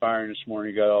during his firing this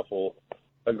morning. He got awful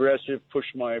aggressive,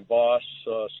 pushed my boss,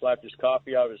 slapped his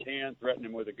coffee out of his hand, threatened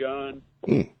him with a gun,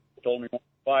 told me he wanted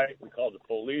to fight. We called the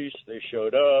police. They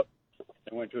showed up.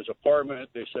 They went to his apartment.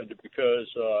 They said that because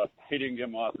he didn't give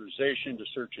them authorization to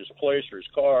search his place or his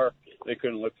car, they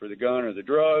couldn't look for the gun or the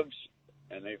drugs.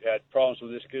 And they've had problems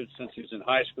with this kid since he's in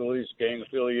high school. He's gang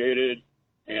affiliated.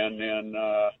 And then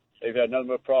they've had nothing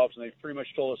but problems. And they pretty much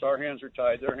told us our hands are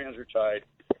tied, their hands are tied.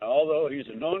 And although he's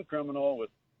a known criminal with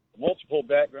multiple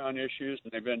background issues,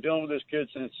 and they've been dealing with this kid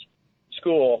since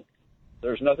school,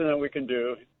 there's nothing that we can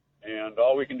do. And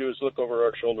all we can do is look over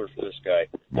our shoulder for this guy.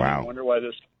 Wow. I wonder why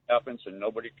this happens and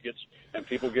nobody gets, and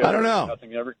people get, I don't know.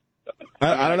 Nothing ever.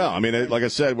 I don't know. I mean, like I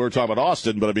said, we were talking about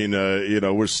Austin, but I mean, you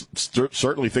know, we're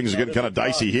certainly things are getting kind of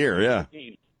dicey here. Yeah.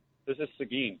 This is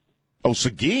Seguin. Oh,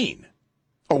 Seguin.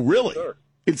 Oh, really? Yes, sir.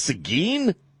 It's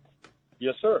Seguin?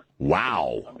 Yes, sir.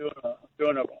 Wow. I'm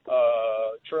doing a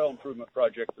trail improvement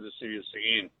project for the city of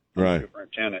Seguin. Right.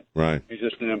 Superintendent. Right. He's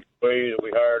just an employee that we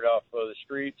hired off the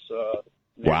streets.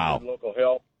 Wow. Local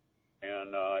help,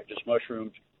 and just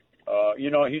mushroomed. You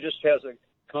know, he just has a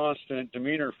constant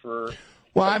demeanor for.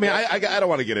 Well, I mean, I don't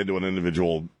want to get into an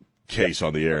individual case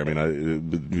on the air. I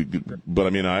mean, but I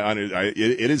mean,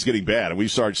 it is getting bad, and we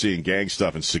started seeing gang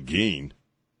stuff in Seguin.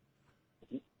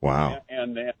 Wow.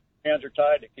 And the hands are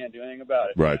tied; they can't do anything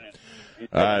about it. Right.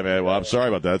 All right, man. Well, I'm sorry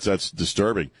about that. That's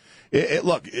disturbing.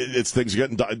 Look,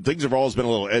 things have always been a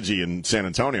little edgy in San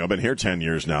Antonio. I've been here 10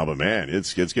 years now, but man,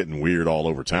 it's getting weird all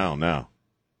over town now.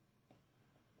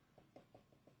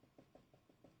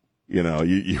 You know,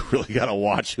 you really got to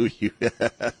watch who you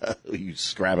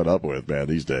scrap it up with, man,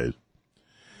 these days.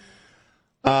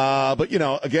 But, you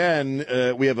know, again,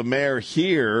 we have a mayor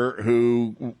here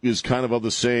who is kind of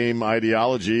the same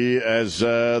ideology as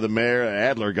the mayor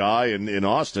Adler guy in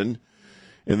Austin,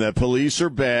 in that police are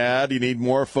bad. You need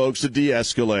more folks to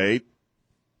de-escalate.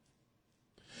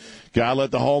 Gotta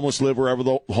let the homeless live wherever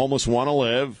the homeless want to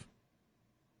live.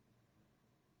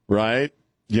 Right?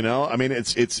 You know, I mean,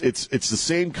 it's the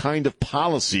same kind of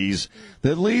policies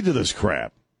that lead to this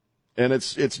crap. And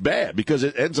it's bad because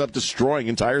it ends up destroying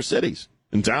entire cities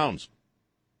and towns.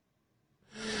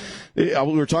 We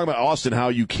were talking about Austin, how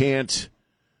you can't,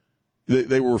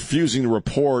 they were refusing to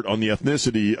report on the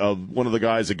ethnicity of one of the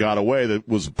guys that got away that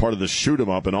was part of the shoot 'em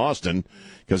up in Austin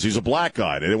because he's a black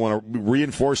guy. They didn't want to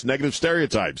reinforce negative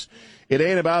stereotypes. It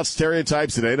ain't about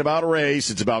stereotypes. It ain't about race.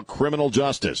 It's about criminal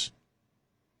justice.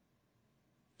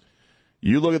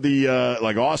 You look at the,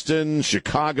 like Austin,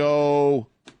 Chicago,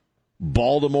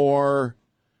 Baltimore,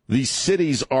 these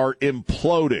cities are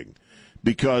imploding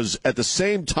because at the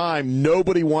same time,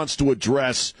 nobody wants to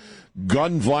address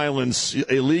gun violence,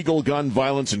 illegal gun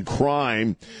violence and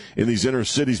crime in these inner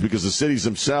cities because the cities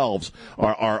themselves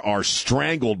are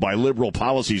strangled by liberal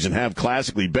policies and have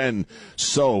classically been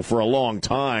so for a long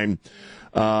time.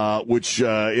 Which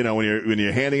you know, when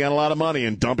you're handing out a lot of money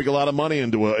and dumping a lot of money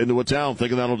into a town,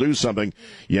 thinking that'll do something,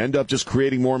 you end up just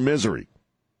creating more misery.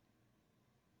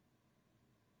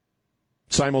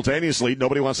 Simultaneously,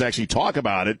 nobody wants to actually talk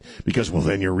about it because, well,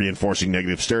 then you're reinforcing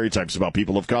negative stereotypes about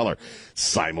people of color.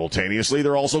 Simultaneously,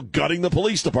 they're also gutting the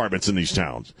police departments in these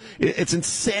towns. It's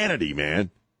insanity,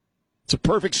 man. It's a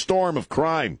perfect storm of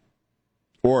crime.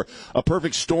 Or a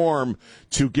perfect storm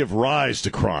to give rise to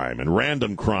crime and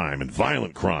random crime and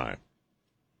violent crime.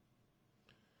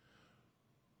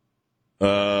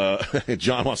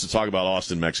 John wants to talk about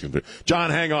Austin Mexican food.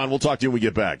 John, hang on. We'll talk to you when we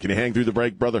get back. Can you hang through the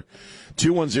break, brother?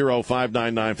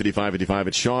 210-599-5555.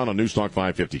 It's Sean on Newstalk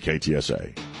 550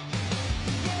 KTSA.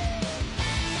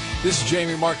 This is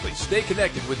Jamie Markley. Stay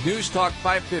connected with News Talk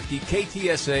 550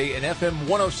 KTSA and FM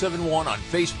 1071 on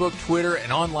Facebook, Twitter,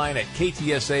 and online at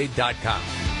ktsa.com.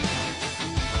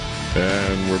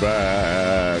 And we're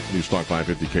back. News Talk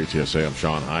 550 KTSA. I'm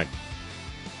Sean. Hi.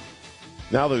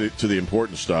 Now to the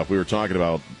important stuff. We were talking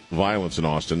about violence in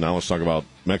Austin. Now let's talk about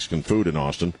Mexican food in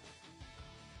Austin.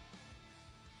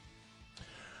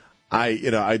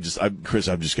 Chris,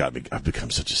 I've become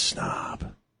such a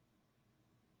snob.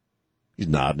 He's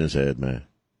nodding his head, man.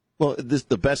 Well,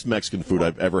 the best Mexican food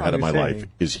I've ever had in my life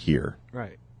is here.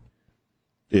 Right.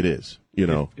 It is.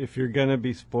 If you're going to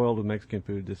be spoiled with Mexican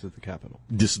food, this is the capital.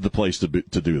 This is the place to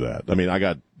do that. I mean, I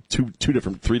got three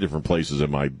different places in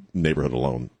my neighborhood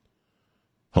alone.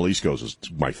 Jalisco's is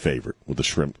my favorite with the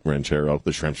shrimp ranchero.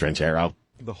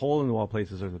 The hole-in-the-wall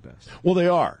places are the best. Well, they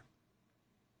are.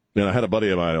 And I had a buddy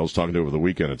of mine I was talking to over the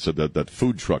weekend and said that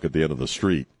food truck at the end of the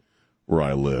street where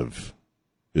I live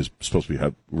is supposed to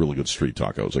have really good street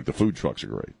tacos. Like, the food trucks are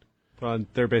great.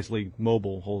 They're basically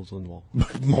mobile holes in the wall.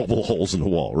 Mobile holes in the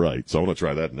wall, right. So I want to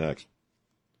try that next.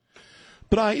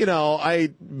 But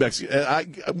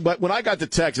but when I got to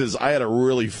Texas, I had a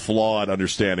really flawed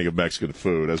understanding of Mexican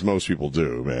food, as most people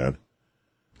do, man.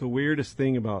 The weirdest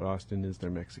thing about Austin is their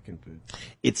Mexican food.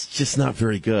 It's just not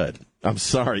very good. I'm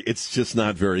sorry. It's just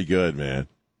not very good, man.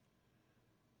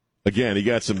 Again, he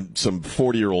got some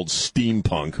 40-year-old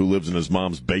steampunk who lives in his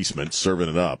mom's basement serving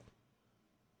it up.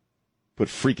 Put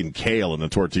freaking kale in the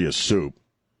tortilla soup.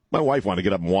 My wife wanted to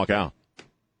get up and walk out.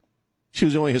 She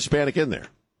was the only Hispanic in there.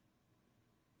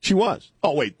 She was.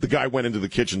 Oh, wait, the guy went into the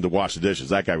kitchen to wash the dishes.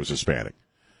 That guy was Hispanic.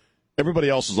 Everybody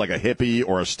else was like a hippie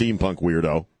or a steampunk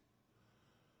weirdo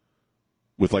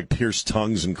with, like, pierced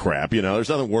tongues and crap. There's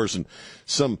nothing worse than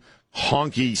some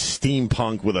honky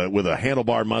steampunk with a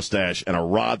handlebar mustache and a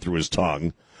rod through his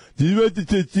tongue. Do you want to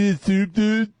touch this soup,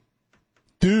 dude?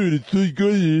 Dude, it's so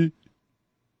good.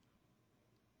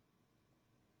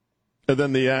 And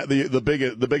then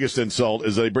the biggest insult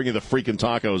is they bring you the freaking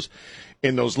tacos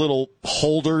in those little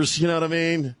holders. You know what I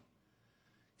mean?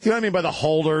 You know what I mean by the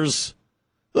holders?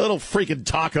 The little freaking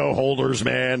taco holders,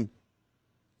 man.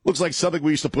 Looks like something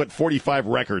we used to put 45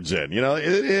 records in.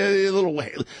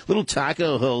 Little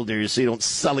taco holders so you don't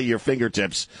sully your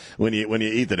fingertips when you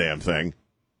eat the damn thing.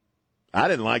 I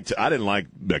didn't like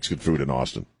Mexican food in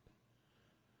Austin.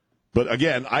 But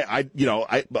again,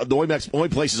 the only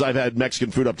places I've had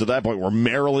Mexican food up to that point were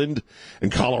Maryland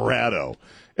and Colorado.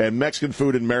 And Mexican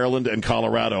food in Maryland and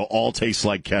Colorado all taste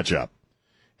like ketchup.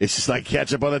 It's just like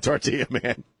ketchup on a tortilla,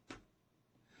 man.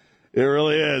 It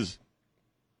really is.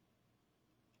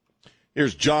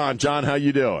 Here's John. John, how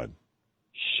you doing?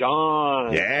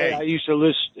 Sean. Yeah. Hey, I used to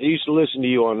listen to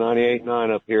you on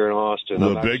 98.9 up here in Austin.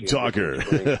 The big talker.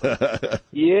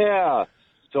 Yeah.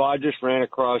 So I just ran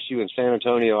across you in San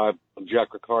Antonio. I'm a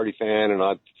Jack Riccardi fan, and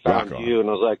I found you, and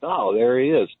I was like, oh, there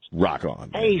he is. Rock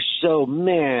on. Man. Hey, so,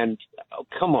 man,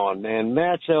 come on, man.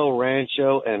 Matt's El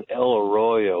Rancho and El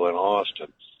Arroyo in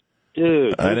Austin.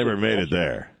 Dude. I never made it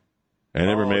there. I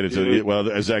never made it to. Well,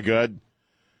 is that good?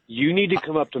 You need to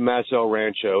come up to Matt's El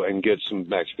Rancho and get some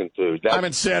Mexican food. I'm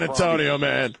in San Antonio,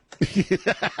 man. It's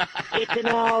an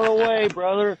hour away,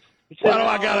 brother. Why do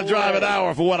I got to drive an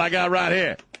hour for what I got right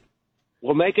here?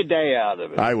 Well, make a day out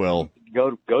of it. I will.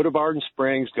 Go to Barton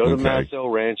Springs. Go to Matt's El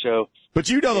Rancho. But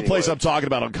you know the place I'm talking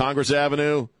about on Congress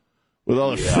Avenue with all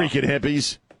the freaking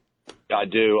hippies? I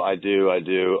do.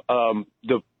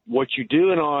 What you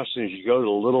do in Austin is you go to the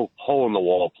little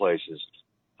hole-in-the-wall places.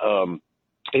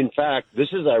 In fact, this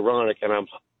is ironic, and I'm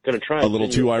going to try. A little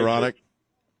too ironic?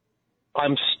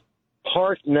 I'm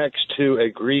parked next to a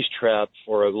grease trap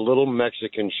for a little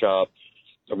Mexican shop,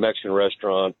 a Mexican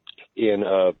restaurant in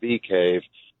Bee Cave,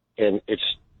 and it's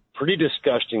pretty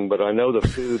disgusting, but I know the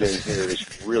food in here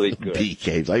is really good. Bee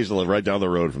Caves. I used to live right down the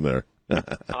road from there.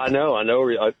 I know. I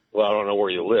don't know where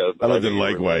you live. I lived in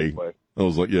Lakeway. I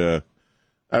was like, yeah.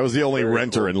 I was the only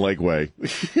renter in Lakeway.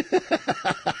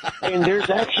 And there's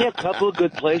actually a couple of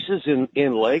good places in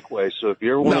Lakeway, so if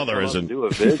you ever want to do a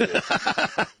visit.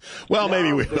 Well,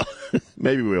 maybe we will.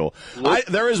 Maybe we will.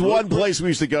 There is one place we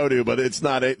used to go to, but it's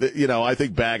not, I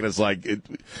think back and it's like,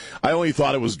 I only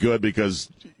thought it was good because,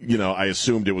 I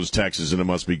assumed it was Texas and it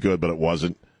must be good, but it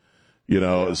wasn't.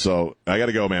 So I got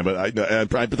to go, man.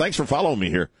 But thanks for following me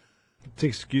here. It's an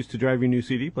excuse to drive your new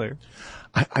CD player.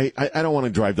 I don't want to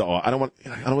drive I don't want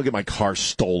to get my car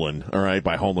stolen, all right,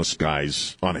 by homeless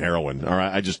guys on heroin, all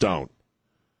right? I just don't.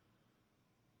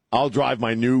 I'll drive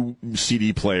my new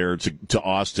CD player to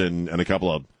Austin, and a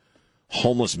couple of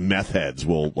homeless meth heads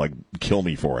will, kill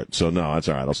me for it. So, no, that's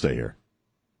all right. I'll stay here.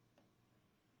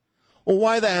 Well,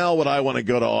 why the hell would I want to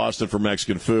go to Austin for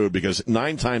Mexican food? Because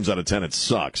 9 times out of 10 it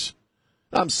sucks.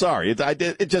 I'm sorry,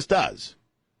 it just does.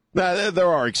 Now, there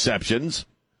are exceptions.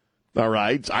 All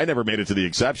right, I never made it to the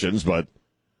exceptions, but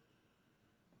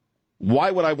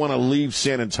why would I want to leave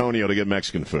San Antonio to get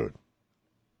Mexican food?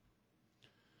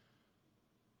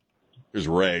 Here's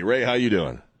Ray. Ray, how you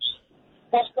doing?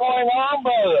 What's going on,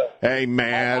 brother? Hey,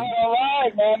 man. All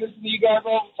right, man. Listen to you guys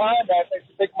all the time, man. Thanks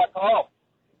for taking my call.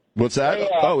 What's that? Hey,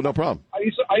 No problem. I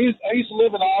used to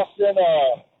live in Austin.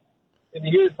 In the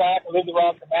years back, I lived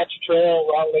around Comanche Trail,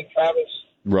 around Lake Travis.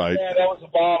 Right. Yeah, that was a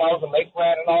bomb. I was a lake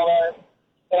rat and all that.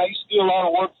 And I used to do a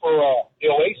lot of work for the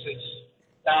Oasis.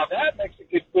 Now, that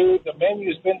Mexican food, the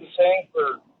menu has been the same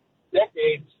for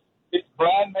decades. It's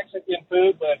brand Mexican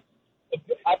food, but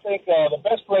I think the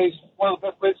best place, one of the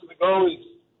best places to go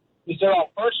is there on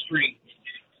First Street.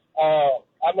 I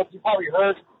don't know if you probably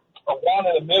heard of One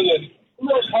in a Million. A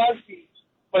little pricey,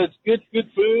 but it's good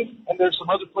food, and there's some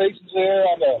other places there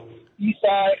on the east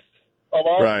side of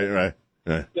Austin. Right.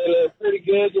 That are pretty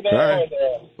good, you know. Right.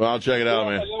 And, well, I'll check it out,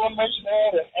 man. I just want to mention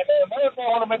that. And then another thing I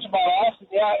want to mention about Austin,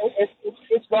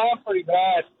 it's gone pretty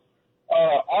bad.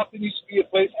 Austin used to be a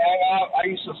place to hang out. I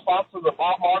used to sponsor the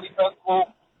Bob Marley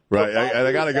Festival. Right,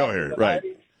 I got to go here. Right.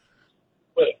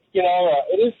 But, you know,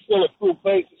 it is still a cool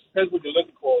place. It depends what you're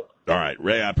looking for. All right,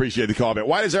 Ray, I appreciate the call, man.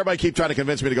 Why does everybody keep trying to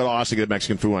convince me to go to Austin to get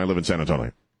Mexican food when I live in San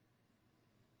Antonio?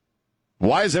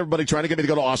 Why is everybody trying to get me to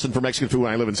go to Austin for Mexican food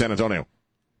when I live in San Antonio?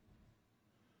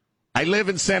 I live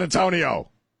in San Antonio.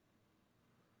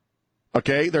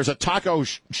 Okay, there's a taco,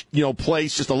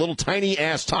 place, just a little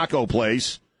tiny-ass taco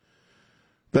place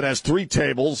that has 3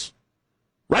 tables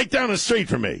right down the street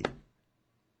from me.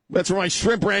 That's where my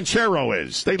shrimp ranchero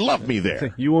is. They love me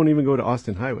there. You won't even go to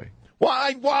Austin Highway.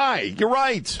 Why? You're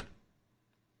right.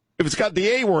 If it's got the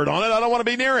A word on it, I don't want to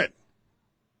be near it.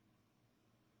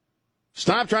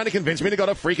 Stop trying to convince me to go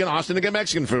to freaking Austin to get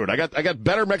Mexican food. I got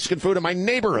better Mexican food in my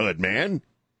neighborhood, man.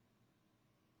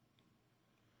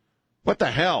 What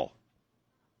the hell?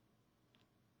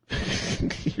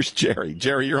 Here's Jerry.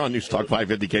 Jerry, you're on News Talk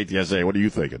 550 KTSA. What are you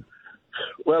thinking?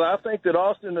 Well, I think that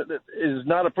Austin is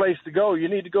not a place to go. You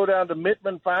need to go down to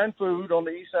Mittman Fine Food on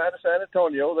the east side of San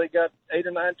Antonio. They got 8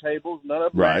 or 9 tables, none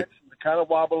of them right. They kind of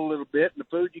wobble a little bit, and the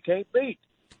food you can't beat.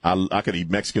 I could eat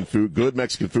Mexican food, good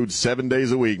Mexican food, 7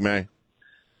 days a week, man.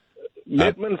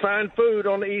 Mittman Fine Food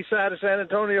on the east side of San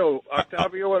Antonio.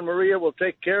 Octavio and Maria will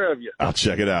take care of you. I'll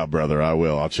check it out, brother. I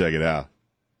will. I'll check it out.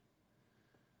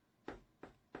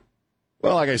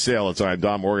 Well, like I say all the time,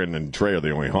 Don Morgan and Trey are the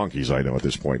only honkies I know at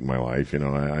this point in my life. You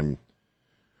know,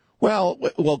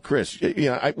 Well, Chris,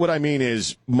 what I mean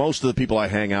is most of the people I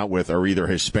hang out with are either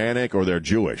Hispanic or they're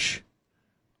Jewish.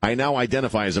 I now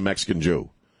identify as a Mexican Jew.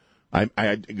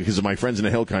 Because of my friends in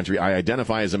the Hill Country, I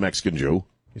identify as a Mexican Jew.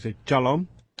 You say shalom?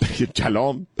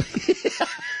 Shalom.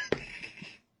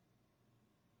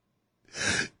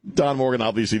 Don Morgan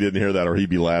obviously didn't hear that or he'd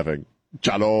be laughing.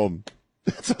 Shalom.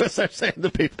 That's what I'm saying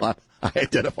to people. I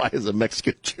identify as a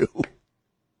Mexican Jew.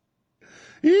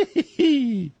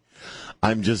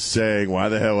 I'm just saying, why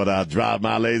the hell would I drive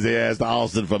my lazy ass to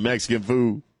Austin for Mexican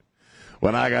food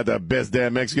when I got the best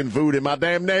damn Mexican food in my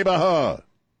damn neighborhood?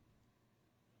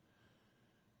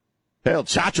 Hell,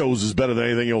 Chacho's is better than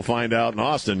anything you'll find out in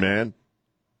Austin, man.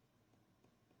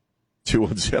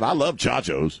 217, I love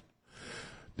Chacho's.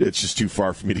 It's just too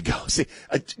far for me to go. See,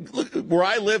 look, where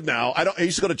I live now, I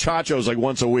used to go to Chacho's like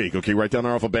once a week, okay, right down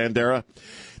there off of Bandera.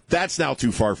 That's now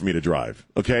too far for me to drive,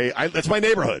 okay? That's my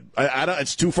neighborhood.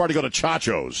 It's too far to go to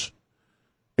Chacho's.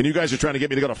 And you guys are trying to get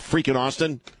me to go to freaking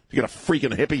Austin to get a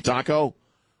freaking hippie taco?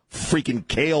 Freaking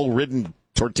kale-ridden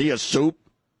tortilla soup?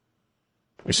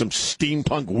 Like some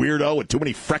steampunk weirdo with too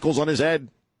many freckles on his head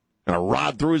and a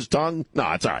rod through his tongue? No,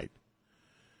 it's all right.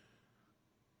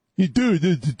 You do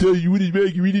it to tell you what he's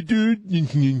making me to do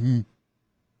it.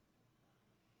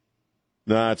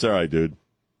 Nah, it's all right, dude.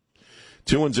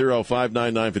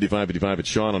 210-599-5555. It's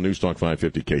Sean on News Talk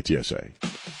 550 KTSA.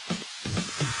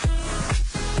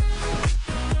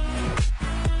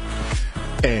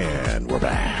 And we're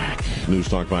back. News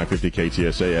Talk 550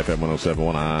 KTSA, FM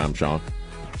 107.1. I'm Sean.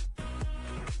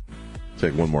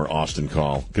 Take one more Austin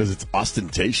call because it's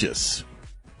ostentatious.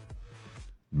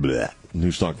 Blech.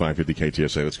 News Talk 550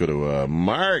 KTSA. Let's go to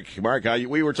Mark. Mark,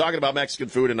 we were talking about Mexican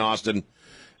food in Austin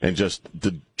and just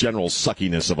the general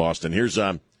suckiness of Austin. Here's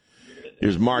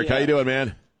Mark. Yeah. How you doing,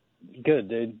 man? Good,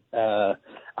 dude. I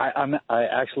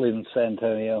actually live in San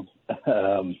Antonio,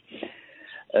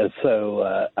 so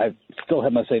I still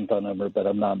have my same phone number, but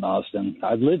I'm not in Austin.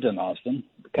 I've lived in Austin,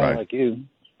 kind of like you.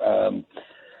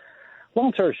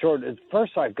 Long story short,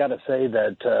 first I've got to say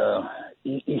that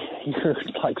you're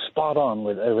like spot on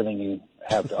with everything you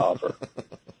have to offer.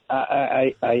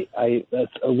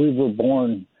 We were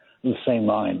born with the same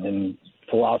mind in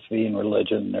philosophy and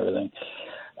religion and everything.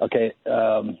 Okay,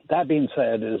 that being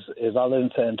said, is I live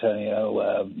in San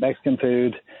Antonio. Mexican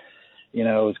food,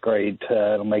 is great.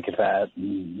 It'll make you fat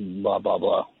and blah, blah,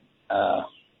 blah.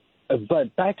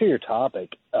 But back to your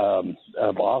topic of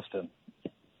Austin.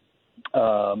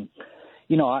 I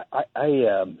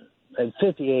at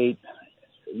 58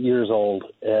 years old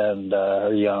and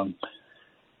or young,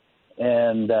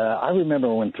 and I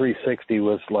remember when 360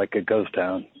 was like a ghost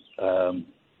town, and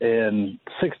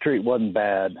 6th Street wasn't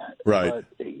bad. Right. But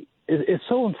it's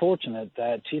so unfortunate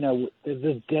that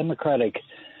the Democratic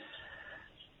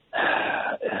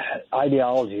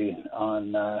ideology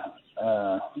on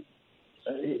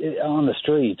the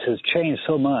streets has changed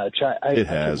so much. I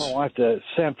took my wife to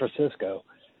San Francisco,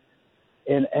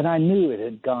 and I knew it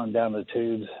had gone down the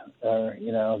tubes,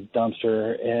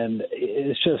 dumpster, and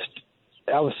it's just,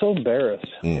 I was so embarrassed.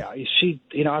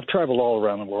 I've traveled all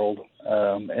around the world,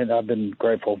 and I've been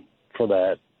grateful for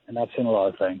that, and I've seen a lot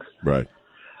of things. Right.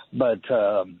 But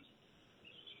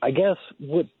I guess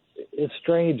what is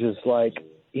strange is like,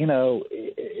 you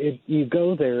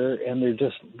go there and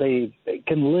they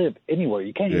can live anywhere.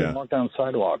 You can't even walk down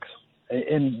sidewalks.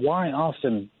 And why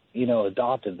Austin,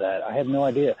 adopted that, I have no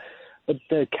idea. But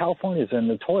California's in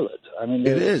the toilets. I mean,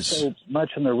 it is so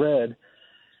much in the red.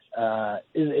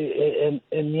 And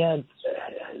yet,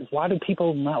 why do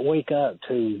people not wake up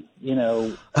to,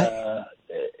 to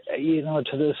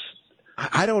this?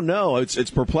 I don't know.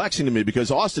 It's perplexing to me because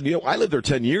Austin, I lived there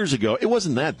 10 years ago. It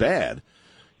wasn't that bad.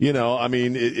 I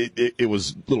mean, it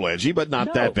was a little edgy, but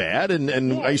not that bad.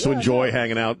 And I used to enjoy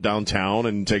hanging out downtown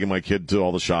and taking my kid to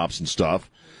all the shops and stuff.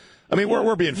 I mean,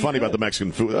 we're being funny about the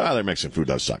Mexican food. Their Mexican food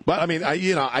does suck. But I mean,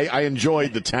 I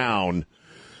enjoyed the town,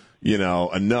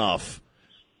 enough.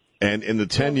 And in the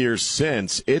 10 years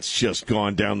since, it's just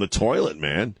gone down the toilet,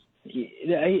 man.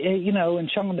 And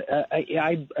Sean,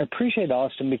 I appreciate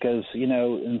Austin because,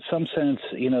 in some sense,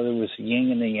 there was yin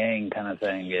and the yang kind of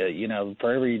thing.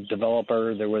 For every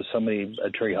developer, there was somebody, a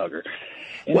tree hugger.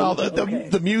 And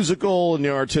the musical and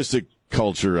the artistic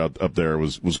culture up there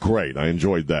was great. I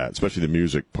enjoyed that, especially the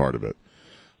music part of it.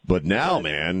 But now,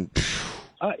 man.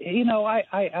 I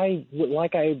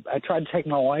tried to take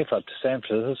my wife up to San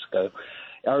Francisco.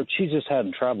 Or she just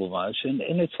hadn't traveled much, and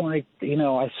it's like,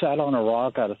 I sat on a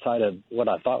rock outside of what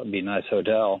I thought would be a nice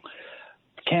hotel.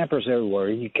 Campers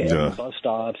everywhere. You can't bus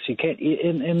stops. You can't.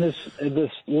 And this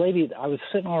lady, I was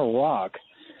sitting on a rock,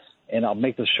 and I'll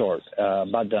make this short.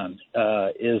 About done.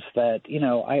 Is that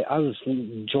I was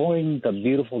enjoying the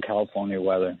beautiful California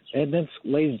weather, and this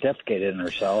lady defecated in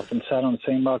herself and sat on the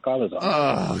same rock I was on.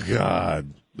 Oh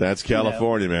God, that's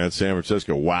California, man. San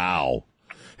Francisco. Wow.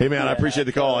 Hey, man, I appreciate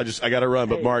the call. I got to run.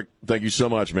 But, Mark, thank you so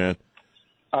much, man.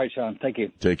 All right, Sean. Thank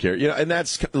you. Take care. And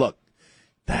that's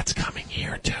coming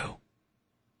here, too.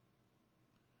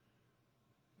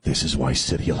 This is why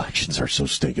city elections are so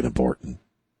stinking important.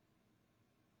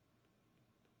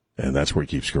 And that's where he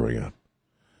keeps screwing up.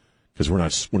 Because we're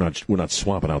not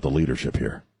swapping out the leadership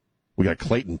here. We got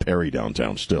Clayton Perry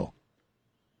downtown still.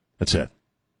 That's it.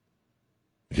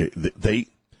 Okay,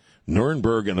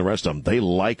 Nuremberg and the rest of them, they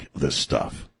like this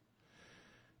stuff.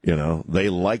 They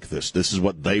like this. This is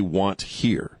what they want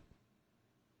here.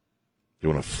 They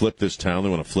want to flip this town. They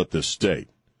want to flip this state,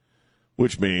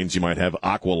 which means you might have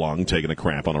Aqualung taking a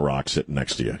crap on a rock sitting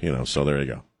next to you. So there you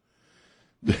go.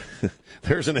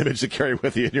 There's an image to carry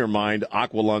with you in your mind.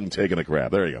 Aqualung taking a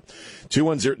crap. There you go.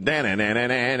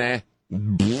 210.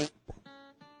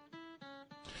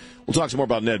 We'll talk some more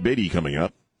about Ned Beatty coming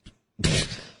up.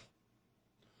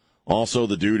 Also,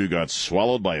 the dude who got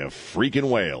swallowed by a freaking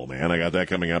whale, man. I got that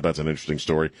coming up. That's an interesting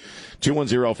story.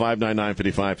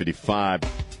 210-599-5555.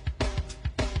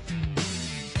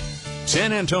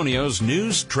 San Antonio's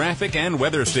news, traffic, and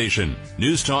weather station.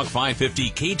 News Talk 550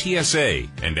 KTSA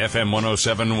and FM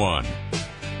 1071.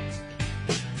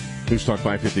 News Talk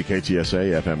 550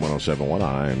 KTSA, FM 1071.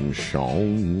 I'm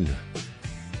Sean.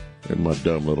 In my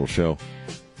dumb little show.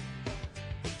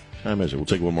 Time is it? We'll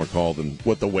take one more call than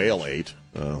what the whale ate.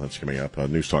 That's coming up.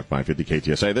 News Talk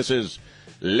 550 KTSA. This is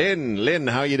Lynn. Lynn,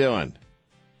 how you doing?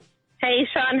 Hey,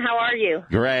 Sean, how are you?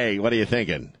 Great. What are you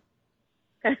thinking?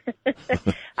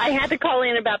 I had to call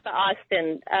in about the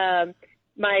Austin.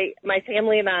 My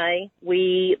family and I,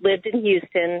 we lived in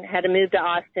Houston, had to move to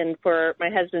Austin for my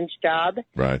husband's job.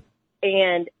 Right.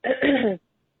 And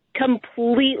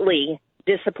completely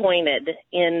disappointed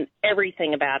in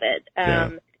everything about it.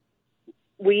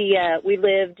 We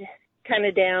lived kind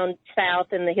of down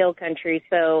south in the hill country,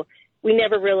 so we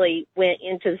never really went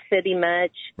into the city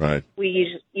much. Right.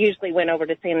 We usually went over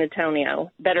to San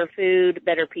Antonio. Better food,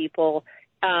 better people.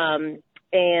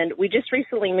 And we just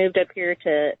recently moved up here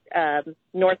to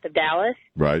north of Dallas.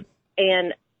 Right.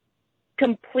 And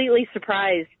completely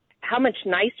surprised how much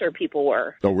nicer people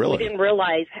were. Oh, really? We didn't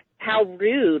realize how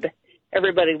rude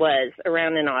everybody was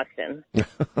around in Austin.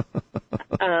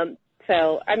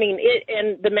 So, I mean,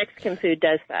 and the Mexican food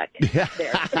does suck there.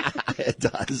 It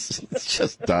does. It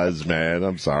just does, man.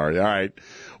 I'm sorry. All right.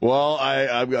 Well,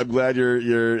 I'm glad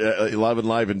you're alive and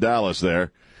live in Dallas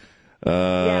there.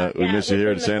 We miss you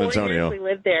here in San Antonio. We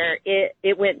lived there.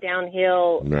 It went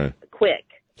downhill quick.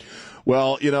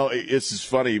 Well, it's just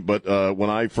funny, but when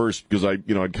I first, because I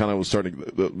kind of was starting,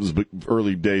 it was the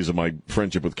early days of my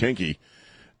friendship with Kinky,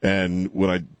 and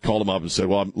when I called him up and said,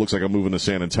 well, it looks like I'm moving to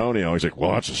San Antonio, he's like,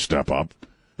 well, that's a step up.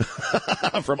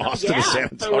 From Austin to San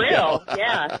Antonio. For real,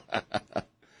 yeah.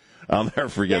 I'll never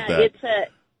forget that.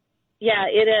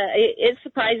 It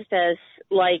surprised us,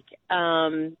 like,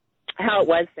 how it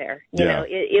was there. You know,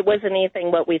 it wasn't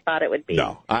anything what we thought it would be.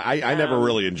 No, I never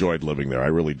really enjoyed living there. I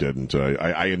really didn't.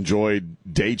 I enjoyed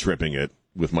day tripping it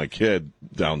with my kid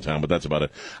downtown, but that's about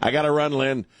it. I got to run,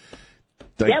 Lynn.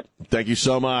 Thank you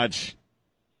so much.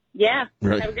 Yeah.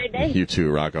 Have a great day. You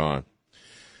too. Rock on.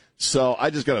 So I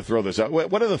just got to throw this out.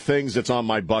 One of the things that's on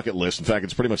my bucket list, in fact,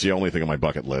 it's pretty much the only thing on my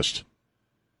bucket list,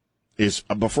 is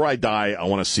before I die, I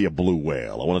want to see a blue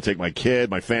whale. I want to take my kid,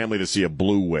 my family to see a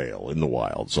blue whale in the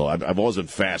wild. So I've always been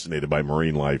fascinated by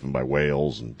marine life and by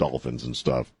whales and dolphins and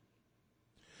stuff.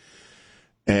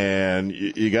 And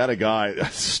you got a guy,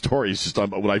 stories, just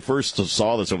when I first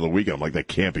saw this over the weekend, I'm like, that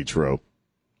can't be true.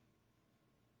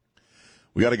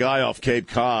 We got a guy off Cape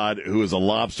Cod who is a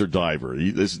lobster diver.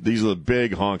 These are the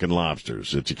big honking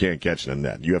lobsters that you can't catch in a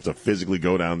net. You have to physically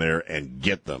go down there and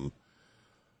get them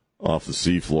off the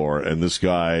seafloor. And this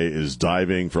guy is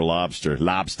diving for lobster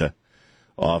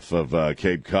off of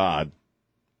Cape Cod.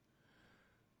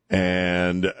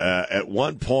 And at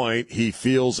one point, he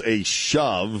feels a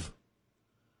shove,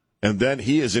 and then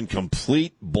he is in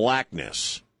complete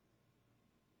blackness.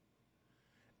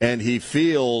 And he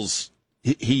feels...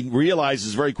 He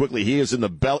realizes very quickly he is in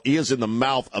the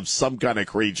mouth of some kind of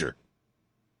creature.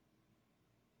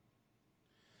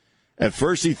 At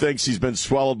first he thinks he's been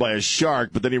swallowed by a shark,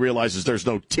 but then he realizes there's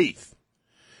no teeth.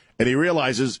 And he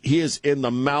realizes he is in the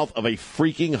mouth of a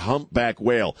freaking humpback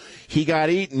whale. He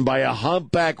got eaten by a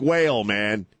humpback whale,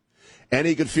 man. And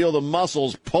he could feel the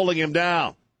muscles pulling him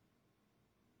down.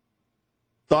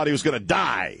 Thought he was going to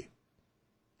die,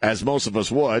 as most of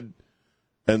us would.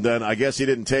 And then I guess he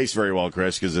didn't taste very well,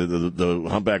 Chris, because the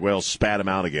humpback whale spat him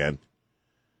out again.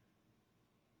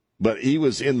 But he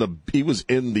was in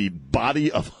the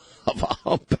body of a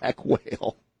humpback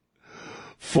whale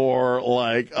for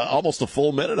like almost a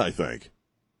full minute, I think,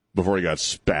 before he got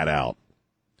spat out.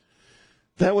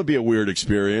 That would be a weird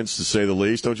experience, to say the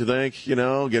least, don't you think?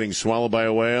 Getting swallowed by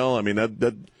a whale. I mean,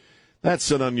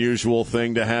 that's an unusual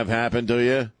thing to have happen to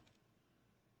you.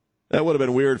 That would have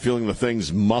been weird, feeling the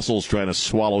thing's muscles trying to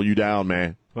swallow you down,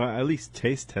 man. Well, at least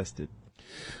taste tested.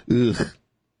 Ugh.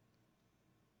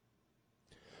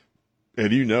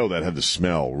 And that had to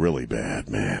smell really bad,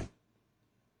 man.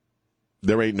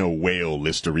 There ain't no whale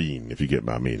Listerine, if you get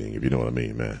my meaning, if you know what I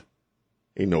mean, man.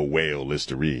 Ain't no whale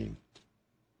Listerine.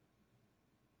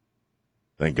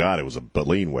 Thank God it was a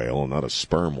baleen whale and not a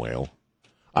sperm whale.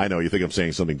 I know, you think I'm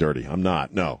saying something dirty. I'm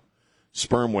not, no.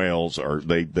 Sperm whales are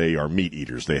meat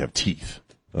eaters. They have teeth.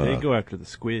 They go after the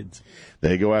squids.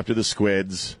 They go after the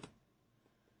squids.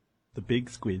 The big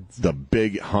squids. The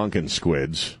big honking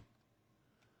squids.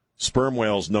 Sperm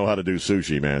whales know how to do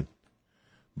sushi, man.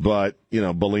 But,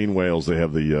 baleen whales, they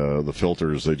have the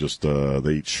filters. They just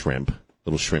they eat shrimp.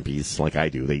 Little shrimpies, like I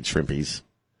do. They eat shrimpies.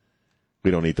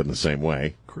 We don't eat them the same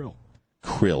way.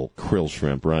 Krill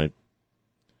shrimp, right?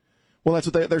 Well, that's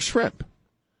what they're shrimp.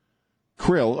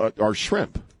 Krill are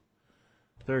shrimp.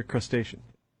 They're a crustacean.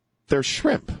 They're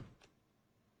shrimp.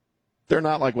 They're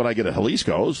not like what I get at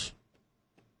Jalisco's.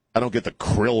 I don't get the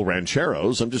krill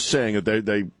rancheros. I'm just saying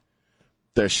that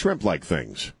they're shrimp-like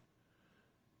things.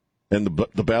 And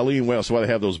the baleen whale, that's why they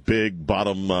have those big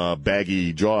bottom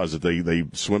baggy jaws that they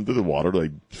swim through the water. They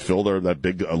fill that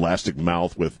big elastic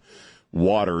mouth with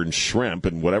water and shrimp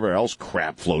and whatever else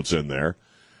crap floats in there.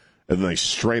 And then they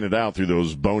strain it out through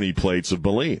those bony plates of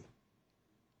baleen.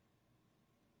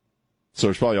 So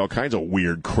there's probably all kinds of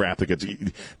weird crap that gets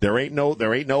eaten. There ain't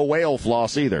no whale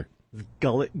floss either.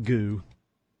 Gullet goo.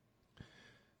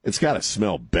 It's got to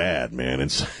smell bad, man.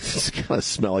 It's got to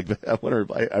smell like that. I wonder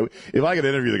if I could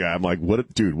interview the guy. I'm like,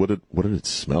 what did it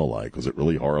smell like? Was it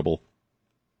really horrible?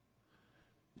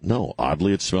 No,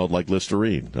 oddly, it smelled like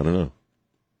Listerine. I don't know.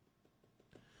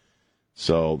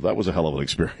 So that was a hell of an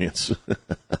experience.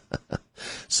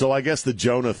 So I guess the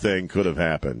Jonah thing could have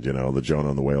happened. The Jonah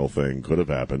and the whale thing could have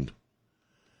happened.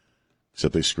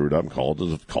 Except they screwed up and called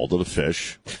it a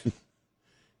fish.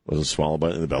 Wasn't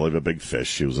swallowed in the belly of a big fish.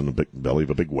 She was in the belly of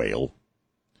a big whale.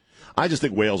 I just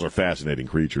think whales are fascinating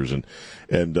creatures, and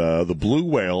the blue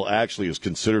whale actually is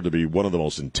considered to be one of the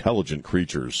most intelligent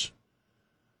creatures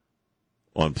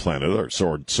on planet Earth.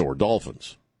 So are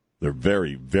dolphins. They're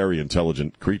very, very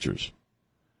intelligent creatures.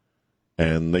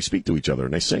 And they speak to each other,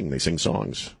 and they sing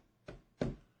songs.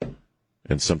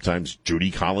 And sometimes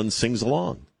Judy Collins sings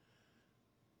along.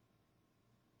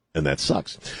 And that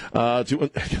sucks. A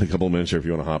couple of minutes here if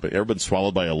you want to hop in. Ever been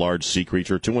swallowed by a large sea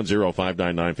creature?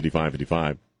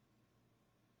 210-599-5555.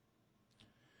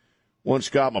 Once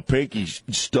got my pinky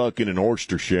stuck in an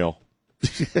oyster shell.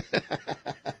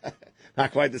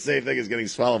 Not quite the same thing as getting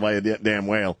swallowed by a damn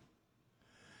whale.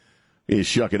 You're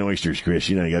shucking oysters, Chris.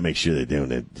 You got to make sure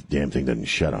that damn thing doesn't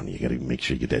shut on you. You got to make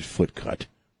sure you get that foot cut.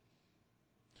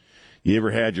 You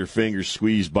ever had your fingers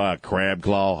squeezed by a crab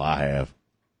claw? I have.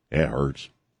 It hurts.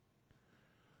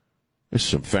 This is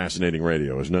some fascinating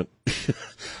radio, isn't it?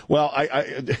 Well,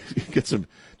 I get some.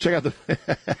 Check out the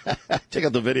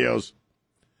videos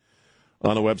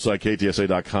on the website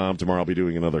ktsa.com. Tomorrow I'll be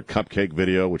doing another cupcake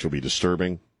video, which will be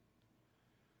disturbing.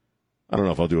 I don't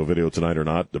know if I'll do a video tonight or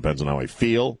not. Depends on how I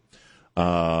feel.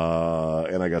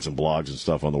 And I got some blogs and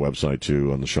stuff on the website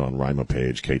too, on the Sean Rima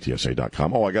page,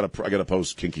 ktsa.com. Oh, I got to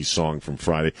post Kinky Song from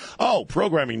Friday. Oh,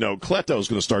 programming note: Kleto's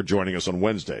going to start joining us on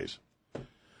Wednesdays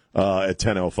at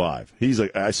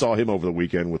 10:05. I saw him over the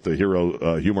weekend with the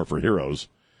Humor for Heroes,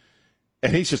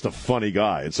 and he's just a funny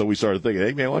guy. And so we started thinking,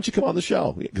 hey man, why don't you come on the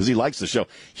show? Because he likes the show.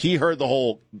 He heard the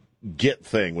whole Git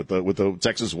thing with the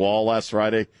Texas wall last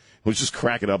Friday. He was just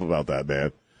cracking up about that,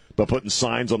 man. But putting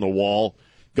signs on the wall.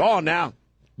 Go on now.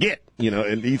 Get.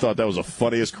 And he thought that was the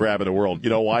funniest crap in the world. You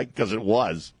know why? Because it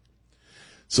was.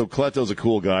 So Kleto's a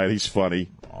cool guy, and he's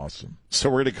funny. Awesome. So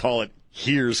we're going to call it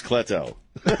Here's Kleto.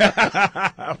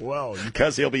 Well.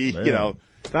 Because he'll be,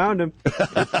 Found him.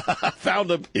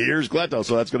 Found him. Here's Kleto.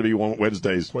 So that's going to be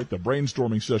Wednesdays. Quite the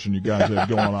brainstorming session you guys have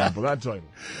going on for that title.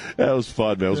 That was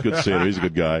fun, man. It was good to see him. He's a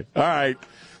good guy. All right.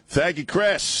 Thank you,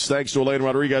 Chris. Thanks to Elaine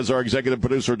Rodriguez, our executive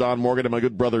producer, Don Morgan, and my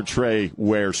good brother, Trey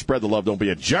Ware. Spread the love. Don't be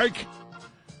a jerk.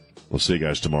 We'll see you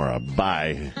guys tomorrow.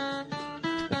 Bye.